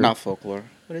 folklore, not folklore.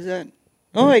 What is that?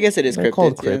 Oh, I guess it is They're cryptids.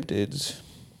 called yeah. cryptids.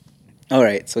 All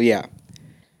right, so yeah,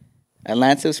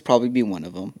 Atlantis would probably be one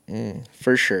of them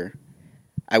for sure.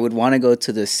 I would want to go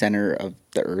to the center of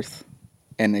the Earth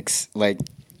and like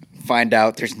find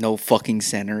out there's no fucking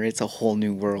center. It's a whole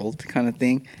new world kind of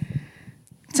thing.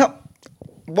 So,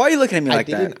 why are you looking at me like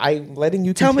that? I'm letting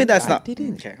you Tell me continue. that's I not.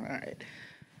 didn't. Okay, all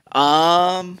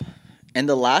right. And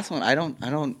the last one, I don't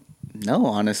know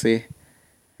honestly.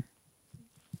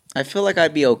 I feel like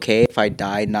I'd be okay if I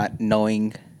died not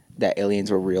knowing that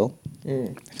aliens were real. I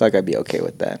feel like I'd be okay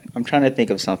with that. I'm trying to think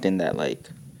of something that like,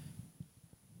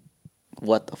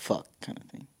 what the fuck kind of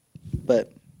thing.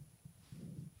 But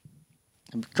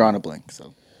I'm drawing a blank,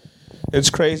 so. It's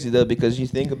crazy though because you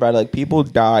think about it, like people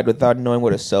died without knowing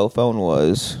what a cell phone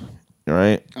was,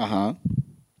 right? Uh-huh.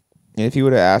 And if you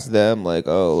would have asked them, like,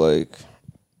 oh, like,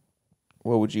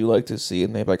 what would you like to see?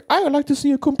 And they'd be like, I would like to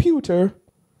see a computer.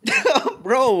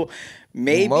 Bro,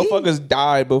 maybe. Motherfuckers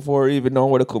died before even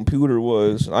knowing what a computer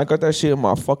was. I got that shit in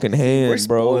my fucking hand, We're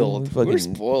bro. spoiled. Fucking We're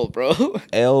spoiled, bro.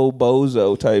 El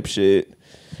Bozo type shit.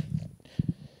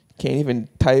 Can't even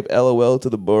type LOL to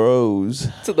the bros.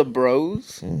 To the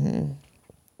bros. Mm-hmm.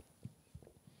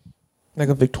 Like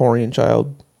a Victorian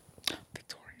child.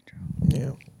 Victorian child.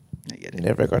 Yeah. I get it.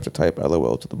 Never got to type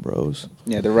LOL to the bros.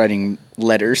 Yeah, they're writing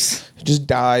letters. Just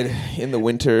died in the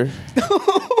winter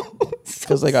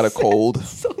because they got a cold.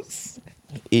 So sad.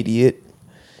 Idiot.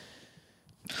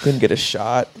 Couldn't get a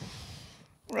shot.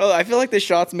 Bro, I feel like the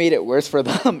shots made it worse for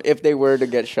them if they were to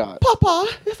get shot. Papa,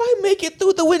 if I make it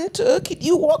through the winter, can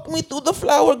you walk me through the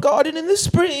flower garden in the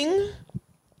spring?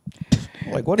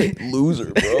 Like, what a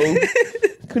loser, bro.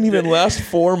 Couldn't even last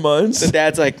 4 months. The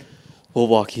dad's like, we'll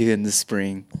walk you in the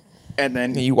spring. And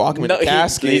then You walk him in a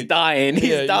casket. He's dying.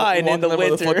 He's dying in the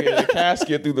winter. In a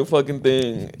casket through the fucking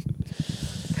thing.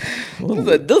 This is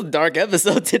a dark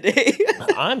episode today.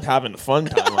 I'm having a fun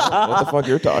time. I don't know what the fuck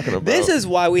you're talking about? This is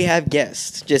why we have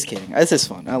guests. Just kidding. This is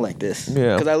fun. I like this.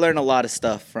 Yeah. Because I learned a lot of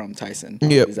stuff from Tyson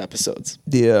on Yep. these episodes.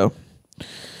 Yeah.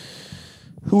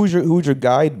 Who would your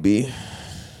guide be?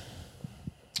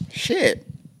 Shit.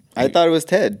 I thought it was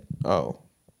Ted. Oh.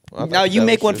 I Now thought you that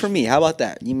make was one just- for me. How about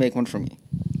that? You make one for me.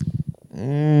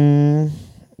 Well,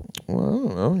 I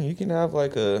don't know. You can have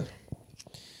like the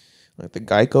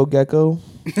Geico Gecko.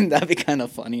 That'd be kind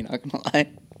of funny, not gonna lie.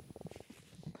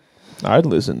 I'd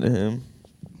listen to him.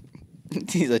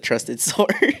 He's a trusted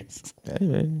source. Hey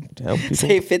man, to help people.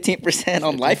 Save 15%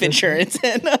 on life insurance.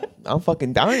 I'm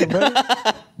fucking dying, bro.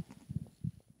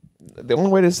 The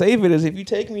only way to save it is if you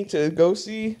take me to go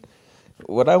see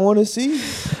what I want to see.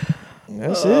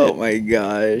 That's Oh it. my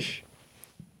gosh.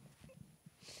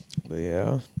 But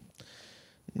yeah.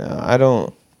 No, I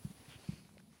don't.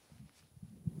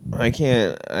 I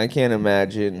can't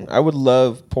imagine. I would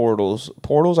love portals.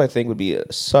 Portals, I think, would be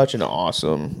such an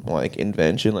awesome like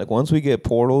invention. Like once we get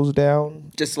portals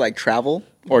down, Just like travel?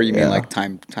 Or you mean Yeah. like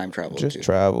time travel? just too?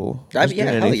 travel. That'd Just be-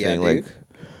 yeah, do hell yeah, anything, dude. like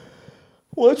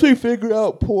once we figure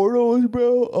out portals,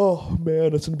 bro. Oh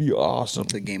man, it's gonna be awesome.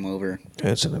 It's a game over.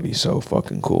 It's gonna be so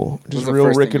fucking cool. Just the real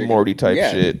first Rick thing and you're Morty gonna- type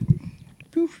yeah.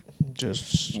 shit. Poof.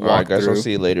 Just all Walk right, guys. I'll through.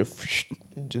 see you later.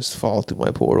 Just fall through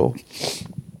my portal.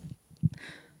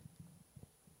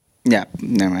 Yeah,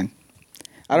 never mind.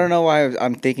 I don't know why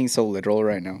I'm thinking so literal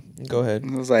right now. Go ahead.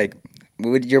 I was like,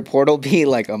 would your portal be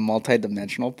like a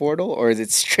multi-dimensional portal, or is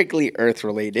it strictly Earth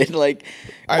related? Like,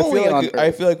 I only feel on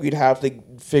like Earth? we'd have to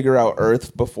figure out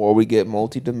Earth before we get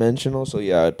multi-dimensional. So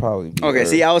yeah, it'd probably be Okay, Earth.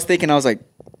 see, I was like,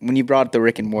 when you brought up the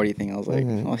Rick and Morty thing, I was like,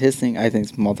 oh, his thing, I think,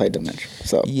 is multi-dimensional.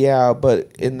 So Yeah,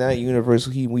 but in that universe,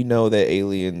 we know that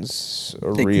aliens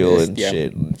are They real exist, and yeah.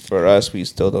 shit. For us, we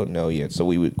still don't know yet, so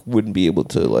we wouldn't be able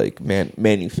to like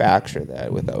manufacture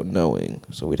that without knowing.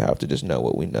 So we'd have to just know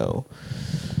what we know.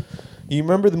 You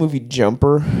remember the movie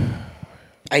Jumper?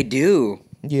 I do.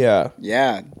 Yeah,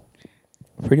 Yeah.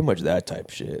 pretty much that type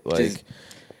shit. Like Just-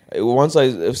 once I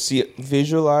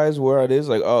visualize where it is,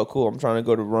 like, oh, cool, I'm trying to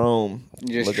go to Rome.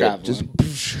 You just Look at- traveling.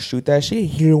 just shoot that shit.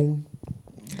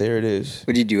 There it is.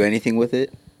 Would you do anything with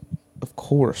it? Of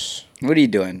course, What are you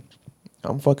doing?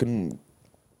 I'm fucking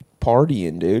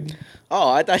partying, dude. Oh,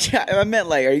 I thought I meant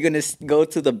like, are you gonna go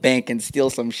to the bank and steal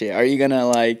some shit? Are you gonna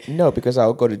like? No, because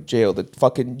I'll go to jail. The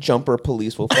fucking Jumper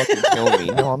police will fucking kill me.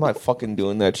 No, I'm not fucking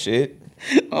doing that shit.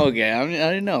 Okay, I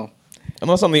didn't know.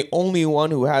 Unless I'm the only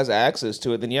one who has access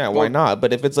to it, then yeah, why Well- not?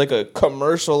 But if it's like a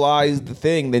commercialized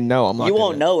thing, then no, I'm not. You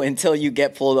won't gonna- know until you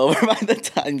get pulled over by the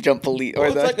time jump police or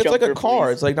Well, the it's like a jumper car.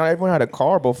 police. It's like not everyone had a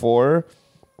car before,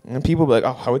 and people be like,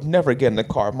 "Oh, I would never get in the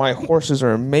car. My horses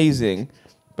are amazing."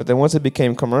 But then once it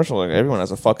became commercial, like everyone has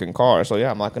a fucking car. So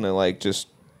yeah, I'm not gonna like just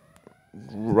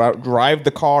drive the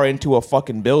car into a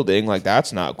fucking building. Like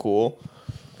that's not cool.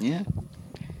 Yeah.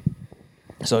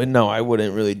 So no, I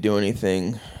wouldn't really do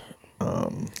anything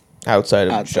outside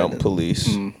of jump of- police.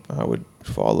 I would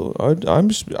follow. I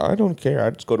don't care. I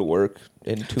just go to work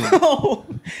in 2 Oh,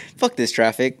 fuck this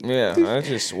traffic. Yeah, I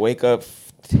just wake up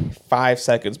 5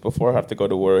 seconds before I have to go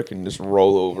to work and just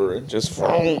roll over and just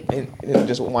and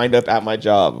just wind up at my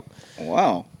job.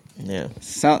 Wow. Yeah,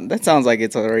 That sounds like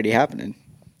it's already happening.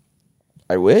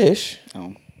 I wish.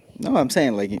 Oh. No, I'm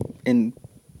saying like in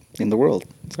the world,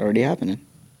 it's already happening.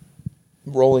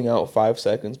 Rolling out 5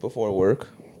 seconds before work.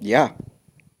 Yeah.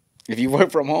 If you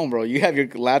work from home, bro, you have your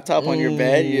laptop on your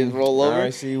bed, you just roll over.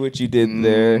 I see what you did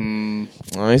there.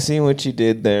 I see what you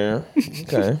did there.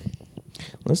 Okay.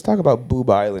 Let's talk about Boob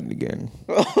Island again.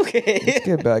 Okay. Let's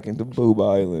get back into Boob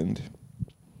Island.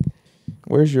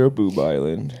 Where's your Boob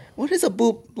Island? What is a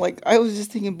boob? Like, I was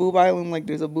just thinking Boob Island, like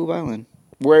there's a Boob Island.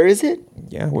 Where is it?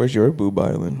 Yeah, where's your Boob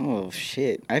Island? Oh,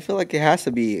 shit. I feel like it has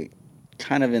to be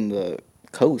kind of in the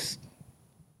coast.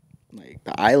 Like,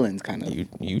 the islands, kind of.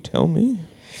 You tell me.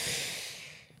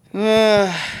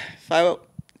 It's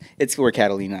where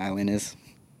Catalina Island is.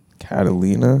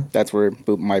 Catalina? That's where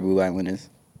my Boob Island is.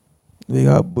 They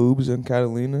got boobs in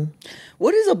Catalina?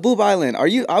 What is a boob island?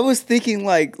 I was thinking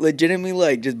like legitimately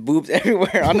like just boobs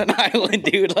everywhere on an island,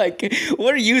 dude. Like,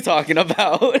 what are you talking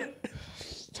about?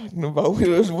 Talking about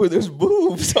where there's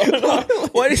boobs on an island.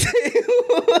 What is it?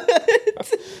 What?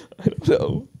 I don't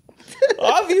know.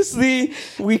 Obviously,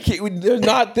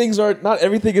 not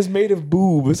everything is made of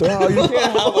boobs. So how you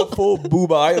can't have a full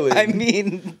boob island? I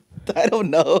mean, I don't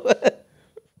know.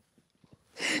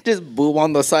 Just boob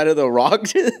on the side of the rock.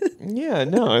 Yeah,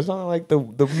 no, it's not like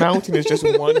the mountain is just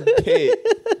one pit.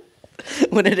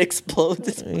 When it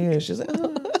explodes. Yeah, it's just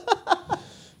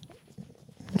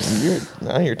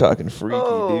now you're talking freaky,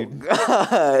 dude.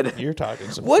 God. You're talking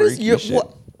some What is freaky your shit.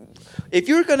 what? If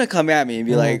you're gonna come at me and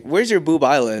be like, "Where's your boob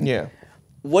island?" Yeah.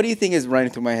 What do you think is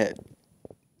running through my head?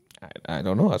 I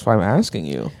don't know. That's why I'm asking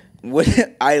you. What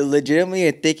I legitimately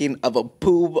am thinking of a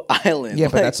boob island. Yeah,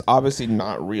 but that's obviously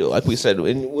not real. Like we said,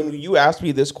 when you asked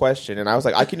me this question, and I was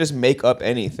like, I can just make up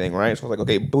anything, right? So I was like,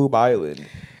 okay, Boob Island.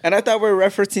 And I thought we were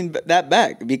referencing that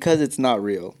back because it's not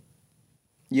real.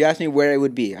 You asked me where it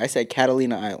would be. I said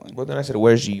Catalina Island. Well, then I said,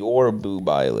 where's your Boob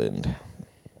Island?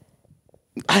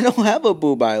 I don't have a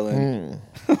boob island.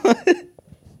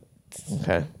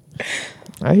 Okay.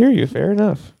 I hear you. Fair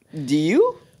enough. Do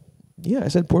you? Yeah, I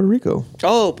said Puerto Rico.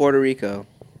 Oh, Puerto Rico.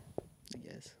 I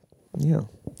guess. Yeah.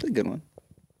 It's a good one.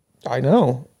 I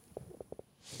know.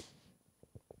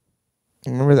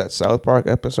 Remember that South Park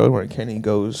episode where Kenny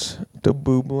goes to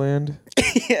Boob Land?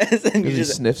 Yes, and He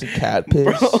sniffs a cat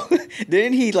piss. Bro,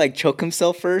 didn't he like choke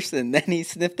himself first and then he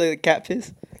sniffed the cat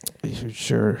piss?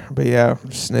 Sure. But yeah,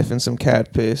 sniffing some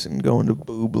cat piss and going to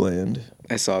Boob Land.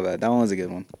 I saw that. That one was a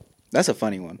good one. That's a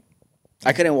funny one.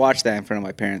 I couldn't watch that in front of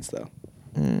my parents though.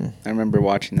 I remember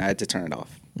watching that. I had to turn it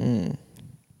off.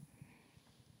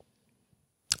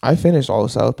 I finished all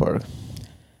of South Park.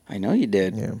 I know you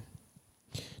did. Yeah.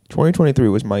 2023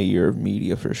 was my year of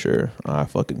media for sure. I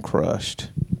fucking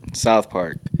crushed. South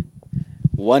Park.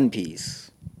 One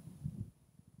Piece.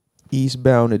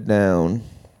 Eastbound and Down.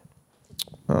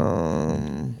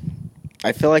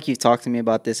 I feel like you've talked to me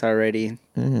about this already.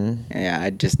 Mm-hmm. Yeah, I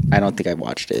don't think I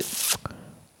watched it.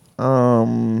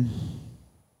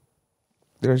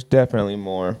 There's definitely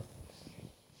more.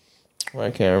 I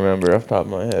can't remember off the top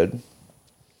of my head.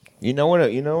 You know what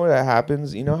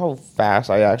happens? You know how fast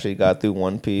I actually got through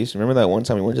One Piece? Remember that one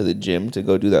time we went to the gym to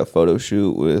go do that photo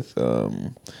shoot with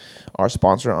our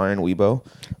sponsor Iron Weibo?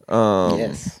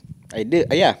 Yes. I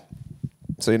did. Yeah.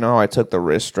 So you know how I took the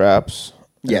wrist straps?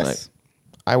 Yes.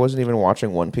 I wasn't even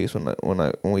watching One Piece when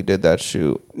we did that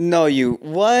shoot. No, you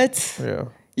what? Yeah.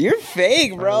 You're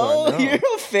fake, bro. Oh, I know. You're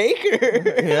a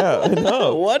faker. Yeah, I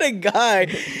know. What a guy.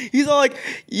 He's all like,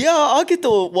 "Yeah, I'll get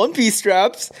the One Piece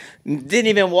straps." Didn't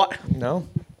even watch. No.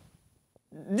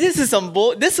 This is some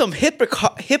bull. This is some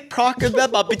hypocrisy.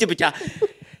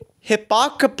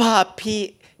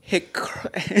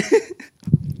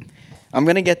 I'm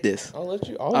gonna get this. I'll let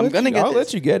you. I'm gonna get I'll this.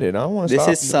 let you get it. I don't want to. This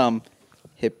stop is you. some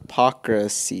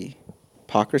hypocrisy.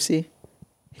 Hypocrisy?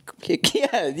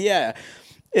 Yeah.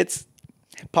 It's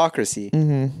hypocrisy.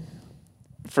 Mm-hmm.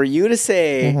 For you to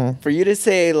say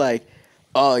like,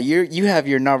 oh, you have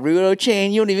your Naruto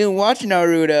chain. You don't even watch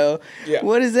Naruto. Yeah.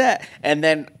 What is that? And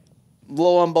then,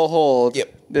 lo and behold,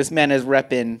 Yep. this man is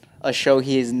repping a show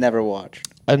he has never watched.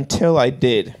 Until I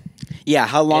did. Yeah.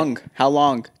 How long? How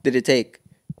long did it take?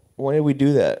 When did we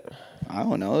do that? I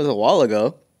don't know. It was a while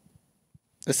ago.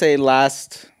 Let's say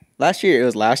last year. It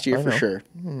was last year I for know. sure.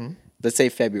 Let's say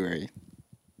February.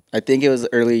 I think it was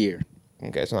early year.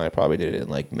 Okay, so I probably did it in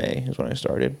like May is when I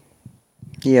started.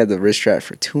 He had the wrist strap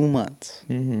for 2 months.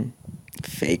 Mm-hmm.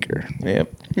 Faker.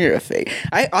 Yep. You're a fake.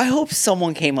 I hope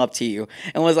someone came up to you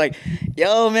and was like,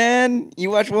 "Yo, man, you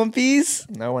watch One Piece?"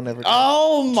 No one ever.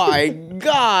 Oh my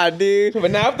god, dude. But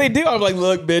now if they do, I'm like,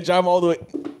 look, bitch, I'm all the way.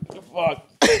 Fuck.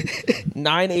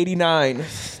 989.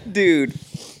 Dude,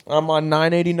 I'm on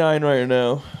 989 right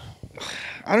now.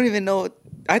 I don't even know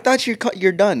I thought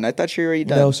you're done. I thought you're already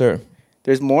done. No, sir.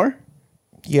 There's more?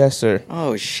 Yes, sir.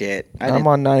 Oh, shit. I'm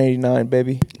on 989,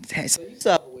 baby. So you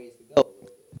still have a ways to go.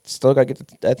 Still got to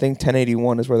get to, I think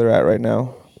 1081 is where they're at right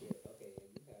now.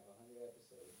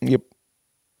 Yep.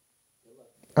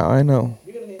 Oh, I know.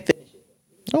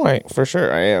 All right, for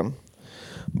sure, I am.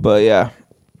 But yeah.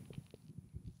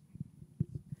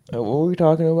 What were we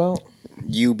talking about?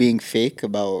 You being fake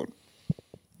about...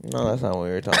 No, that's not what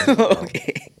we were talking about.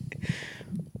 Okay.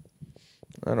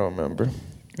 I don't remember.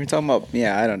 We're talking about...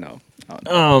 Yeah, I don't know.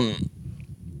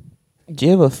 Do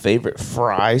you have a favorite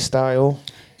fry style?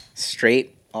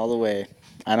 Straight all the way.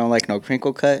 I don't like no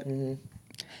crinkle cut. Mm-hmm.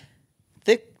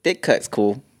 Thick cut's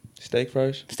cool. Steak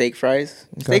fries? Steak fries.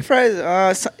 Okay. Steak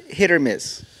fries, hit or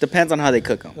miss. Depends on how they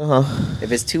cook them. Uh-huh.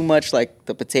 If it's too much like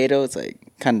the potato, it's like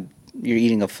kind of you're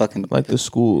eating a fucking Like the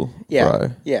school fry.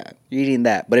 Yeah, you're eating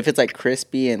that. But if it's like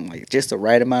crispy and like just the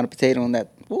right amount of potato in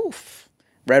that, oof.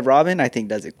 Red Robin, I think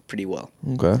does it pretty well.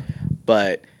 Okay.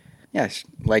 But yeah,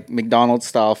 like McDonald's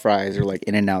style fries or like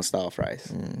In-N-Out style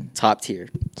fries, top tier,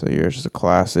 So you're just a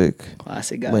classic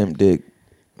classic guy. limp dick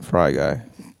fry guy.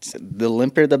 The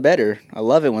limper, the better. I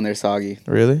love it when they're soggy.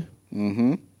 Really?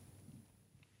 Mm-hmm.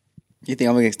 You think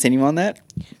I'm gonna continue on that?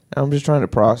 I'm just trying to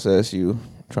process you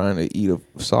trying to eat a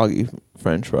soggy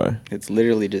French fry. It's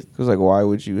literally just. Because like, why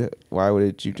would you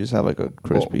just have like a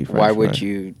crispy French fry? Why would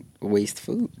you waste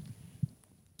food?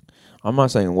 I'm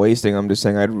not saying wasting. I'm just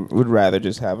saying I would rather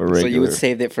just have a regular. So you would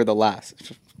save it for the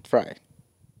last fry.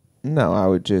 No, I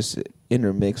would just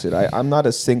intermix it. I'm not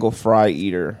a single fry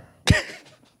eater.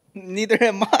 Neither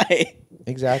am I.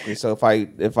 Exactly. So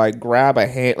if I grab a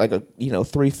hand like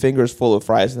 3 fingers full of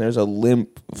fries and there's a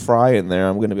limp fry in there,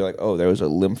 I'm gonna be like, oh, there was a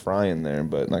limp fry in there.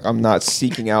 But like I'm not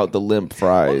seeking out the limp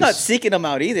fries. I'm not seeking them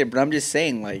out either, but I'm just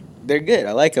saying like they're good.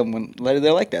 I like them when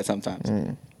they're like that sometimes.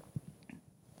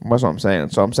 That's what I'm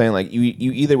saying. So I'm saying like you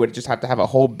either would just have to have a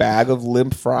whole bag of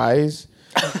limp fries,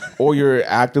 or you're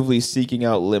actively seeking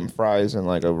out limp fries in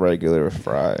like a regular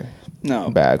fry No.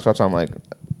 bag. So that's why I'm like,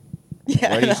 Yeah.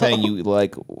 why are you no. saying you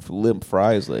like limp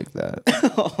fries like that?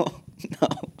 No.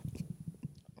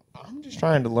 I'm just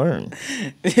trying to learn.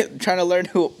 Trying to learn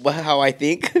how I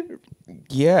think.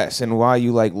 Yes, and why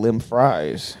you like limp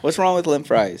fries. What's wrong with limp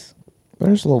fries?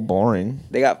 They're just a little boring.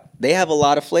 They have a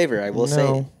lot of flavor, I will say.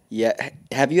 No. Yeah.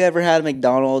 Have you ever had a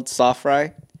McDonald's soft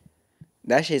fry?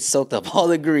 That shit soaked up all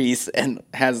the grease and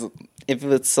has, if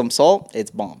it's some salt,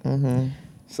 it's bomb. Mm-hmm.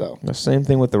 So The same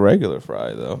thing with the regular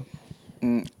fry though.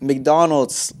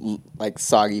 McDonald's like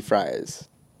soggy fries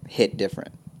hit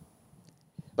different.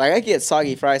 Like I get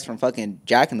soggy fries from fucking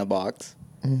Jack in the Box,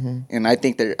 and I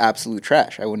think they're absolute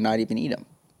trash. I would not even eat them.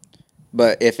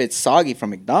 But if it's soggy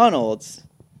from McDonald's,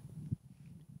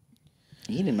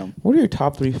 eating them. What are your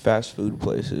top 3 fast food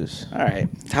places? All right,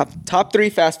 top 3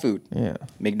 fast food. Yeah.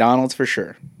 McDonald's for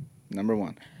sure, number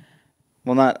 1.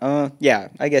 Well, not yeah,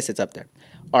 I guess it's up there.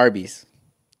 Arby's.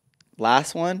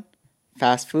 Last one,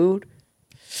 fast food.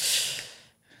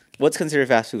 What's considered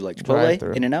fast food? Like Chipotle,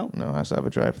 Drive-thru. In-N-Out, No, it has to have a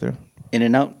drive-thru.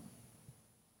 In-N-Out.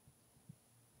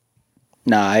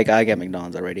 Nah, I get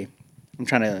McDonald's already. I'm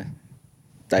trying to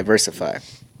diversify.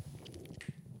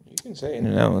 You can say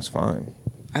In-N-Out, it's fine.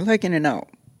 I like In-N-Out.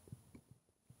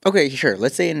 Okay, sure.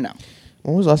 Let's say In-N-Out.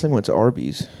 When was the last time you went to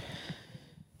Arby's?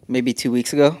 Maybe 2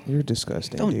 weeks ago. You're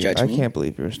disgusting. Don't dude. judge me. I can't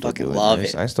believe you're still Fucking doing love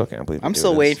this. it. I still can't believe I'm you're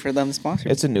still doing waiting this. for them to sponsor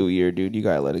me. It's a new year, dude. You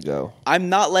gotta let it go. I'm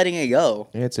not letting it go.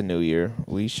 It's a new year.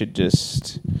 We should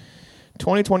just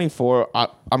 2024.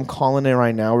 I'm calling it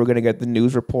right now. We're gonna get the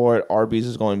news report. Arby's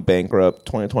is going bankrupt.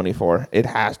 2024. It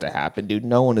has to happen, dude.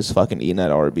 No one is fucking eating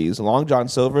at Arby's. Long John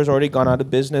Silver's already gone out of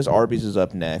business. Arby's is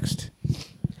up next.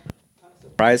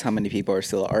 Surprised how many people are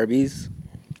still at Arby's.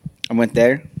 I went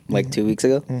there like 2 weeks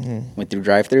ago. Went through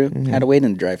drive-through. Had to wait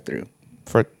in the drive-through.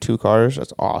 For 2 cars,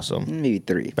 that's awesome. Maybe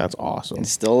 3. That's awesome. And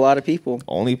still a lot of people.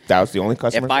 That was the only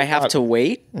customer. If I have to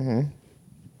wait,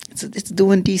 it's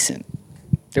doing decent.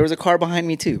 There was a car behind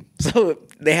me too, so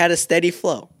they had a steady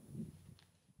flow.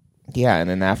 Yeah, and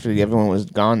then after everyone was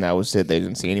gone, that was it. They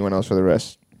didn't see anyone else for the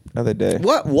rest of the day.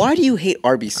 What? Why do you hate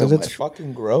Arby's so Because much? it's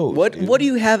fucking gross. What dude. What do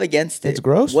you have against it? It's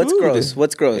gross What's food. gross?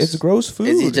 What's gross? It's gross food.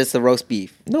 Is it just the roast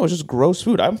beef? No, it's just gross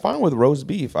food. I'm fine with roast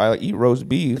beef. I eat roast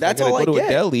beef. That's I all I go to get.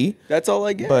 a deli, That's all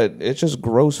I get. but it's just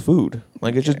gross food.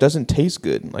 Like it just doesn't taste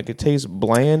good. Like it tastes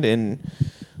bland and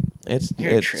it's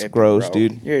tripping, gross, bro.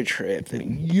 dude. You're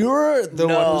tripping. You're the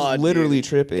one who's literally dude.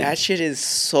 tripping. That shit is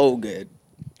so good.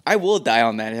 I will die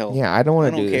on that hill. Yeah, I don't want I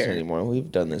to do don't this care. anymore.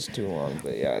 We've done this too long.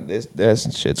 But yeah,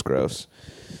 this shit's gross.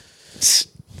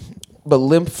 But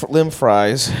limp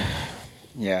fries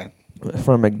Yeah.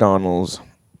 from McDonald's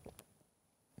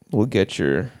will get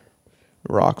your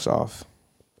Rocks off.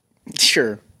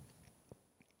 Sure.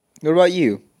 What about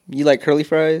you? You like curly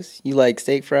fries? You like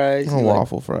steak fries? I'm a You like-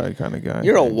 waffle fry kind of guy.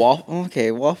 You're a waffle.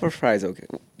 Okay, waffle fries. Okay,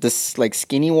 this like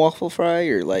skinny waffle fry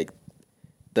or like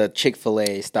the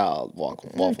Chick-fil-A style waffle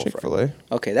fry. Chick-fil-A.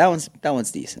 Okay, that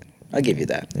one's decent. I'll give you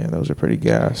that. Yeah, those are pretty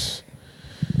gas.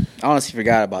 I honestly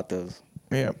forgot about those.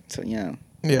 Yeah. So yeah.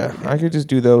 Yeah, I could just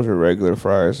do those or regular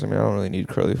fries. I mean, I don't really need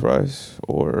curly fries.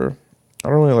 Or I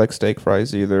don't really like steak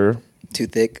fries either. Too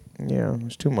thick. Yeah,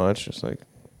 it's too much. It's like,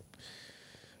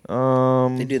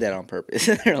 They do that on purpose.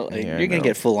 They're like, Yeah, I you're gonna know.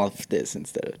 get full on this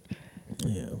instead of.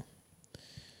 yeah.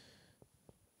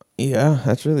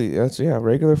 Yeah,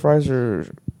 regular fries are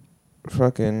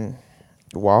fucking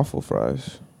waffle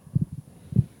fries.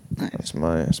 Nice.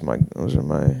 Those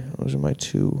are my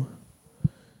two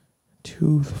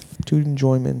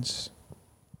enjoyments.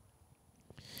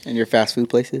 And your fast food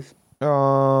places?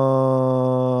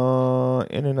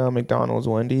 In-N-Out, McDonald's,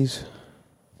 Wendy's.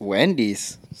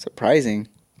 Wendy's. Surprising.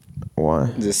 Why?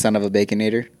 Is it son of a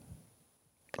baconator?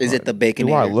 Is it the baconator?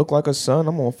 Do I look like a son?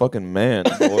 I'm a fucking man,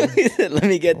 boy. Let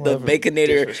me get the Don't ever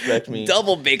baconator. disrespect me.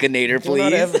 Double baconator, Do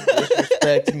not ever please.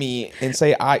 disrespect me and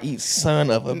say I eat son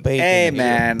of a bacon. Hey,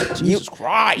 man. Jesus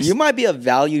Christ. You might be a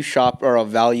value shop or a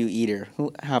value eater.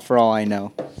 For all I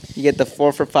know, you get the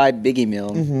 4 for $5 biggie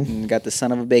meal and you got the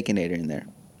son of a baconator in there.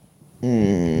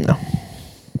 No.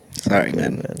 Sorry,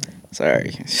 man.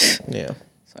 Sorry. Yeah.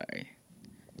 Sorry.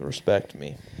 Respect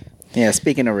me. Yeah.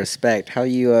 Speaking of respect, how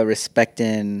you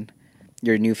respecting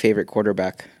your new favorite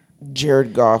quarterback?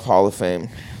 Jared Goff, Hall of Fame.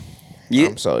 You,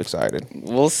 I'm so excited.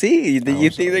 we'll see. Do you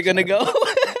so think they're gonna go?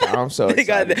 I'm so They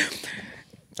got- excited.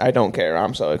 I don't care.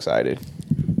 I'm so excited.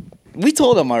 We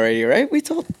told them already, right? We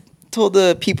told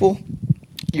the people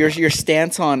your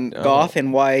stance on Goff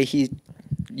and why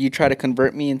you try to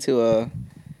convert me into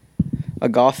a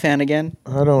Goff fan again.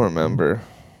 I don't remember.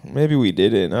 Maybe we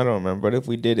didn't. I don't remember. But if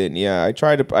we didn't, yeah, I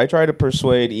tried to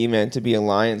persuade E-Man to be a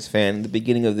Lions fan in the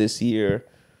beginning of this year.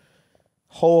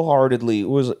 Wholeheartedly, it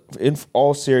was in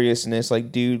all seriousness,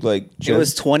 like, dude, like, It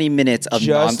was 20 minutes of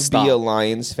just be a nonstop.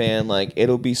 Lions fan. Like,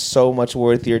 it'll be so much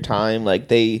worth your time. Like,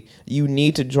 you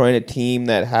need to join a team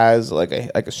that has like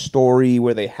a story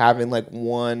where they haven't like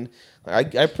won. I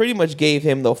pretty much gave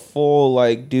him the full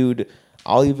like, dude,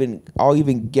 I'll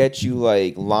even get you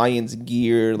like Lions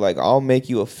gear. Like, I'll make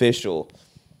you official.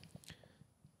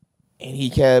 And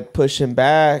he kept pushing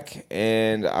back,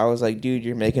 and I was like, dude,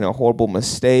 you're making a horrible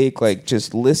mistake. Like,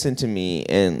 just listen to me.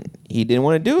 And he didn't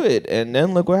want to do it. And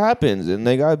then look what happens. And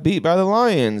they got beat by the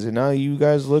Lions. And now you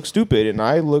guys look stupid. And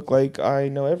I look like I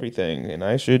know everything. And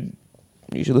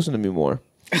you should listen to me more.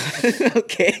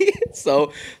 Okay,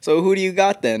 so who do you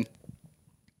got then?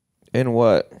 And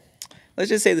what? Let's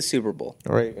just say the Super Bowl.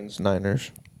 Ravens,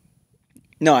 Niners.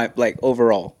 No, like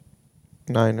overall.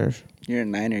 Niners. You're a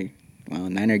Niner. Well,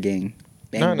 Niner gang.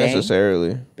 Bang, Not bang.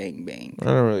 necessarily. Bang, bang. I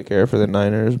don't really care for the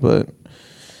Niners, but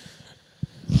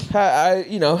I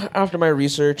after my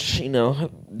research,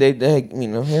 they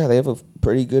they have a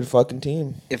pretty good fucking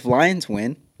team. If Lions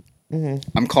win,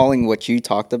 I'm calling what you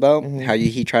talked about, how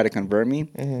he tried to convert me,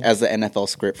 as the NFL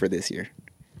script for this year.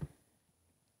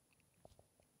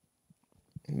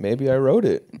 Maybe I wrote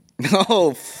it.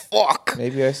 Oh, fuck.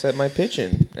 Maybe I set my pitch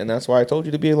in, and that's why I told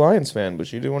you to be a Lions fan,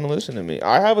 but you didn't want to listen to me.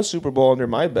 I have a Super Bowl under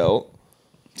my belt.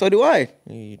 So do I.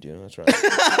 Yeah, you do. That's right.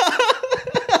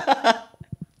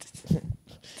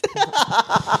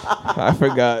 I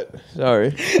forgot.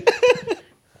 Sorry.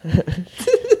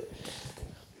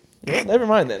 Well, never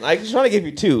mind then. I was trying to give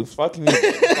you two. Fucking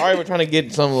you. Sorry, we're trying to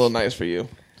get something a little nice for you.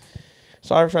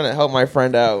 Sorry for trying to help my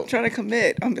friend out. I'm trying to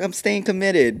commit. I'm staying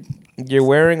committed. You're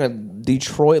wearing a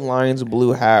Detroit Lions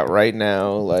blue hat right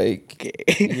now.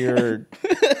 Like, you're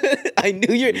I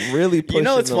knew you're really pushing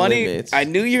it's the funny. limits. I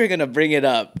knew you were gonna bring it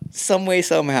up some way,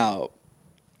 somehow.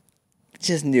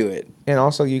 Just knew it. And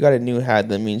also, you got a new hat.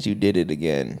 That means you did it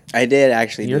again. I did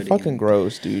actually. You're do it fucking again.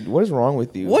 gross, dude. What is wrong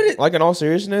with you? Like, in all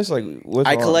seriousness, like, what's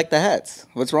I wrong? collect the hats.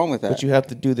 What's wrong with that? But you have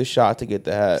to do the shot to get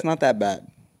the hat. It's not that bad.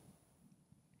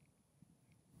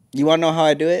 You want to know how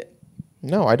I do it?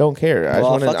 No, I don't care. Well,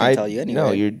 I'll I just want fucking tell you anyway.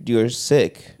 No, you're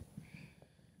sick.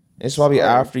 It's probably Sorry.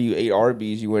 after you ate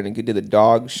Arby's, you went and did the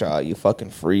dog shot. You fucking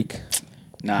freak.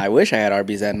 Nah, I wish I had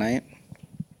Arby's that night.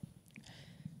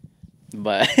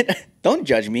 But don't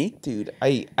judge me. Dude,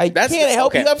 I That's can't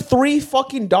help okay. you. Have 3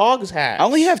 fucking dogs hats. I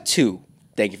only have 2.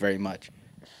 Thank you very much.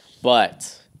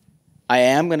 But I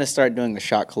am going to start doing a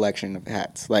shot collection of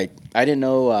hats. Like, I didn't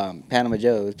know Panama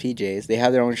Joe's, PJs, they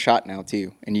have their own shot now,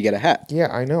 too. And you get a hat. Yeah,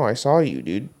 I know. I saw you,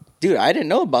 dude. Dude, I didn't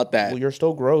know about that. Well, you're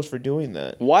still gross for doing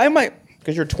that. Why am I...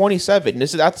 Because you're 27.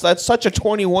 That's such a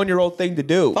 21-year-old thing to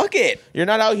do. Fuck it. You're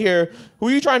not out here. Who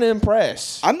are you trying to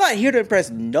impress? I'm not here to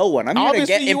impress no one. I'm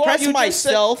Obviously here to impress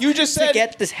myself. You just said to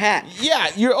get this hat. Yeah,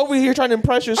 you're over here trying to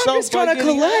impress yourself. I'm just trying to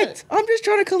collect. I'm just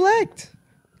trying to collect.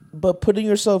 But putting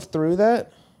yourself through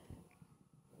that,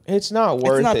 it's not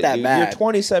worth it. It's not that dude. bad. You're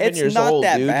 27 It's years not old,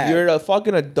 that dude. bad. You're a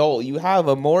fucking adult. You have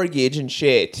a mortgage and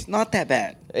shit. It's not that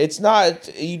bad. It's not.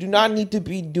 You do not need to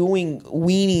be doing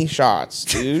weenie shots,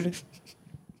 dude.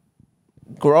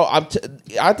 I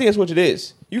think that's what it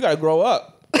is. You gotta grow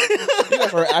up. You gotta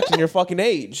start acting your fucking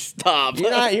age. Stop.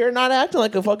 You're not acting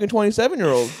like a fucking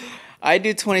 27-year-old. I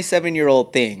do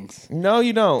 27-year-old things. No,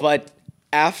 you don't. But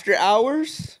after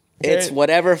hours, it's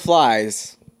whatever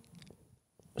flies.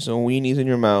 Some weenies in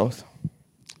your mouth.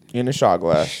 In a shot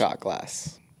glass. Shot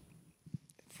glass.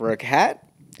 For a hat?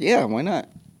 Yeah, why not?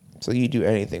 So you do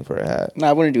anything for a hat. No,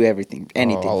 I wouldn't do everything.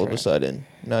 Anything. All for of a it. sudden.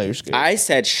 Now you're scared. I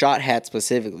said shot hat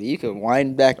specifically. You can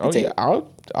wind back the Oh tape. yeah,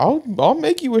 I'll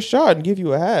make you a shot and give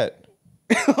you a hat.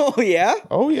 Oh yeah?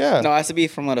 Oh yeah. No, it has to be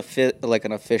from an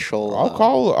official. I'll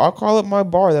call up my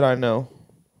bar that I know,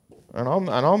 and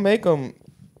I'll make them.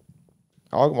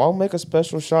 I'll make a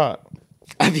special shot.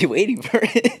 I'll be waiting for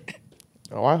it.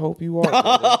 Oh, I hope you are.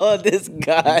 Oh, this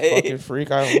guy. You fucking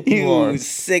freak. I hope you You are.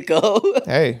 sicko.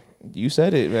 Hey, you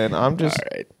said it, man. I'm just All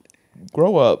right.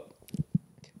 grow up.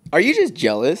 Are you just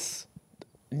jealous?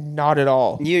 Not at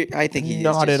all. I think he's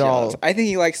Not just at all. jealous. I think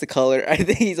he likes the color. I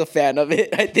think he's a fan of it.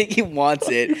 I think he wants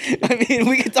it. I mean,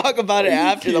 we can talk about it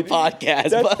after the podcast.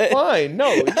 That's but fine. No,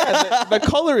 yeah, the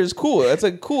color is cool. That's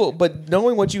like cool, but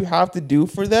knowing what you have to do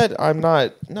for that, I'm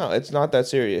not. No, it's not that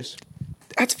serious.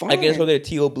 that's fine. I guess with a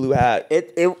teal blue hat.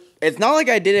 It's not like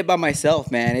I did it by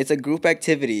myself, man. It's a group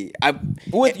activity.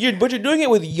 But you're doing it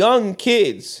with young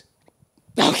kids.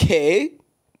 Okay.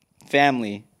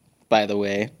 Family, by the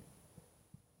way.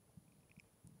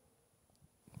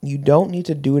 You don't need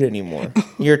to do it anymore.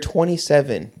 You're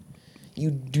 27. You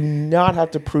do not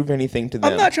have to prove anything to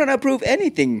them. I'm not trying to prove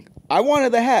anything. I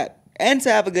wanted the hat and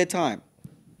to have a good time.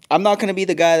 I'm not going to be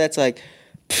the guy that's like,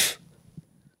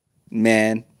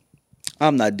 man,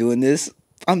 I'm not doing this.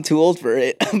 I'm too old for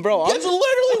it. Bro, That's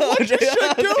literally what you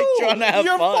should do. trying to have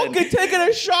You're fun. fucking taking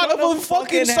a shot Trying of a to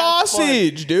fucking fucking have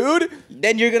sausage, dude.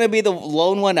 Then you're going to be the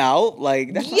lone one out?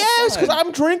 Like, that's not Yes, fun. because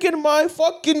I'm drinking my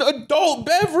fucking adult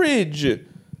beverage.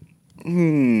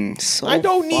 So I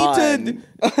don't need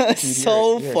to.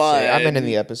 So fun. I'm ending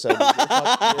the episode.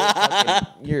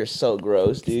 You're so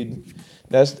gross, dude.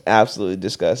 That's absolutely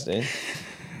disgusting.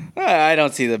 I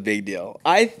don't see the big deal.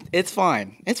 It's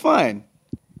fine. It's fine.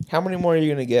 How many more are you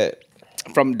gonna get?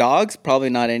 From dogs, probably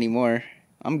not anymore.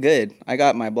 I'm good. I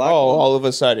got my black. Oh, one. all of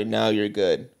a sudden now you're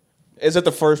good. Is it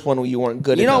the first one where you weren't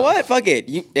good You enough? know what? Fuck it.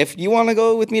 If you want to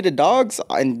go with me to dogs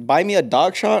and buy me a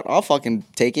dog shot, I'll fucking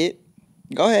take it.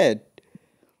 Go ahead.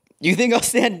 You think I'll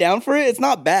stand down for it? It's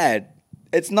not bad.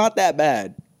 It's not that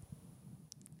bad.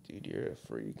 Dude, you're a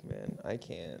freak, man. I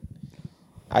can't.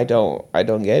 I don't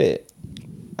get it.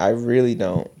 I really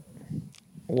don't.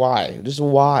 Why? Just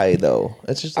why though?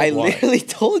 It's just like, I why? literally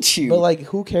told you. But like,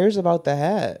 who cares about the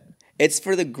hat? It's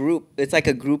for the group. It's like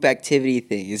a group activity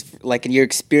thing. It's like you're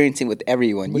experiencing with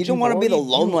everyone. But You don't want to be the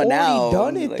lone one out. You've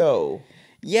already done it Like, though.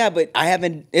 Yeah, but I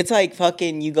haven't. It's like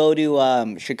fucking. You go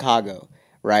to Chicago,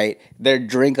 right? Their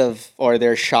drink of or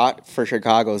their shot for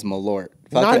Chicago is Malort.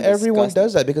 Not Fucking everyone disgusting.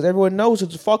 does that because everyone knows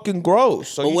it's fucking gross.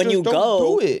 So But when just you don't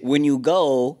go, do it. when you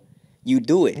go, you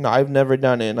do it. No, I've never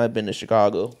done it, and I've been to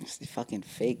Chicago. It's the fucking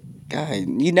fake guy.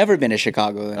 You never been to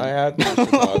Chicago. Then. I have been to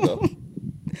Chicago.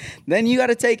 Then you got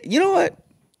to take. You know what?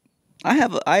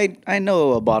 I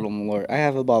know a bottle of Malort. I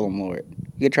have a bottle of Malort.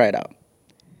 You can try it out.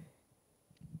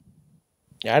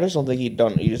 Yeah, I just don't think you just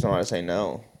don't know how to say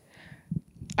no.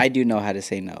 I do know how to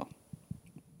say no.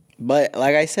 But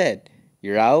like I said,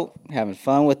 you're out having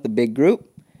fun with the big group.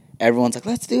 Everyone's like,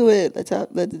 let's do it. Let's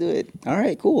do it. All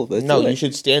right, cool. Let's No, do it. you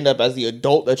should stand up as the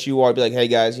adult that you are. Be like, hey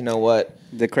guys, you know what?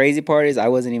 The crazy part is I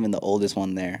wasn't even the oldest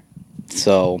one there.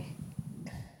 So,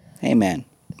 hey man,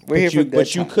 we're here for good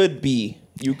But you time. could be.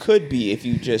 You could be if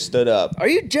you just stood up. Are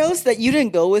you jealous that you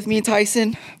didn't go with me,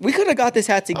 Tyson? We could have got this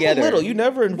hat together. I'm a little. You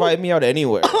never invite me out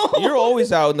anywhere. You're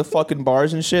always out in the fucking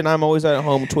bars and shit, and I'm always at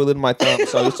home twiddling my thumb.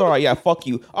 So it's all right. Yeah, fuck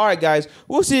you. All right, guys.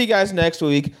 We'll see you guys next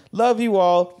week. Love you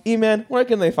all. E-Man, where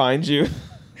can they find you?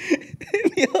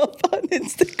 Hit me up on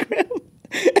Instagram.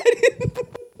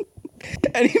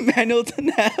 Eddie Manuelton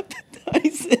app,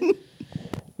 Tyson.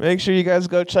 Make sure you guys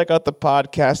go check out the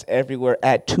podcast everywhere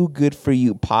at Too Good For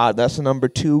You Pod. That's the number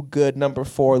 2, good, number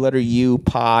 4, letter U,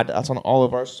 pod. That's on all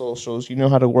of our socials. You know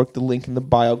how to work the link in the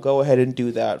bio. Go ahead and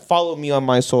do that. Follow me on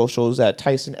my socials at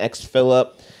Tyson X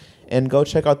Phillip. And go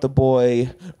check out the boy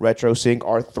RetroSync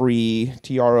R3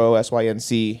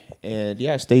 TROSYNC. And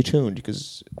yeah, stay tuned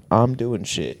because I'm doing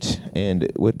shit.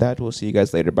 And with that, we'll see you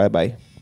guys later. Bye bye.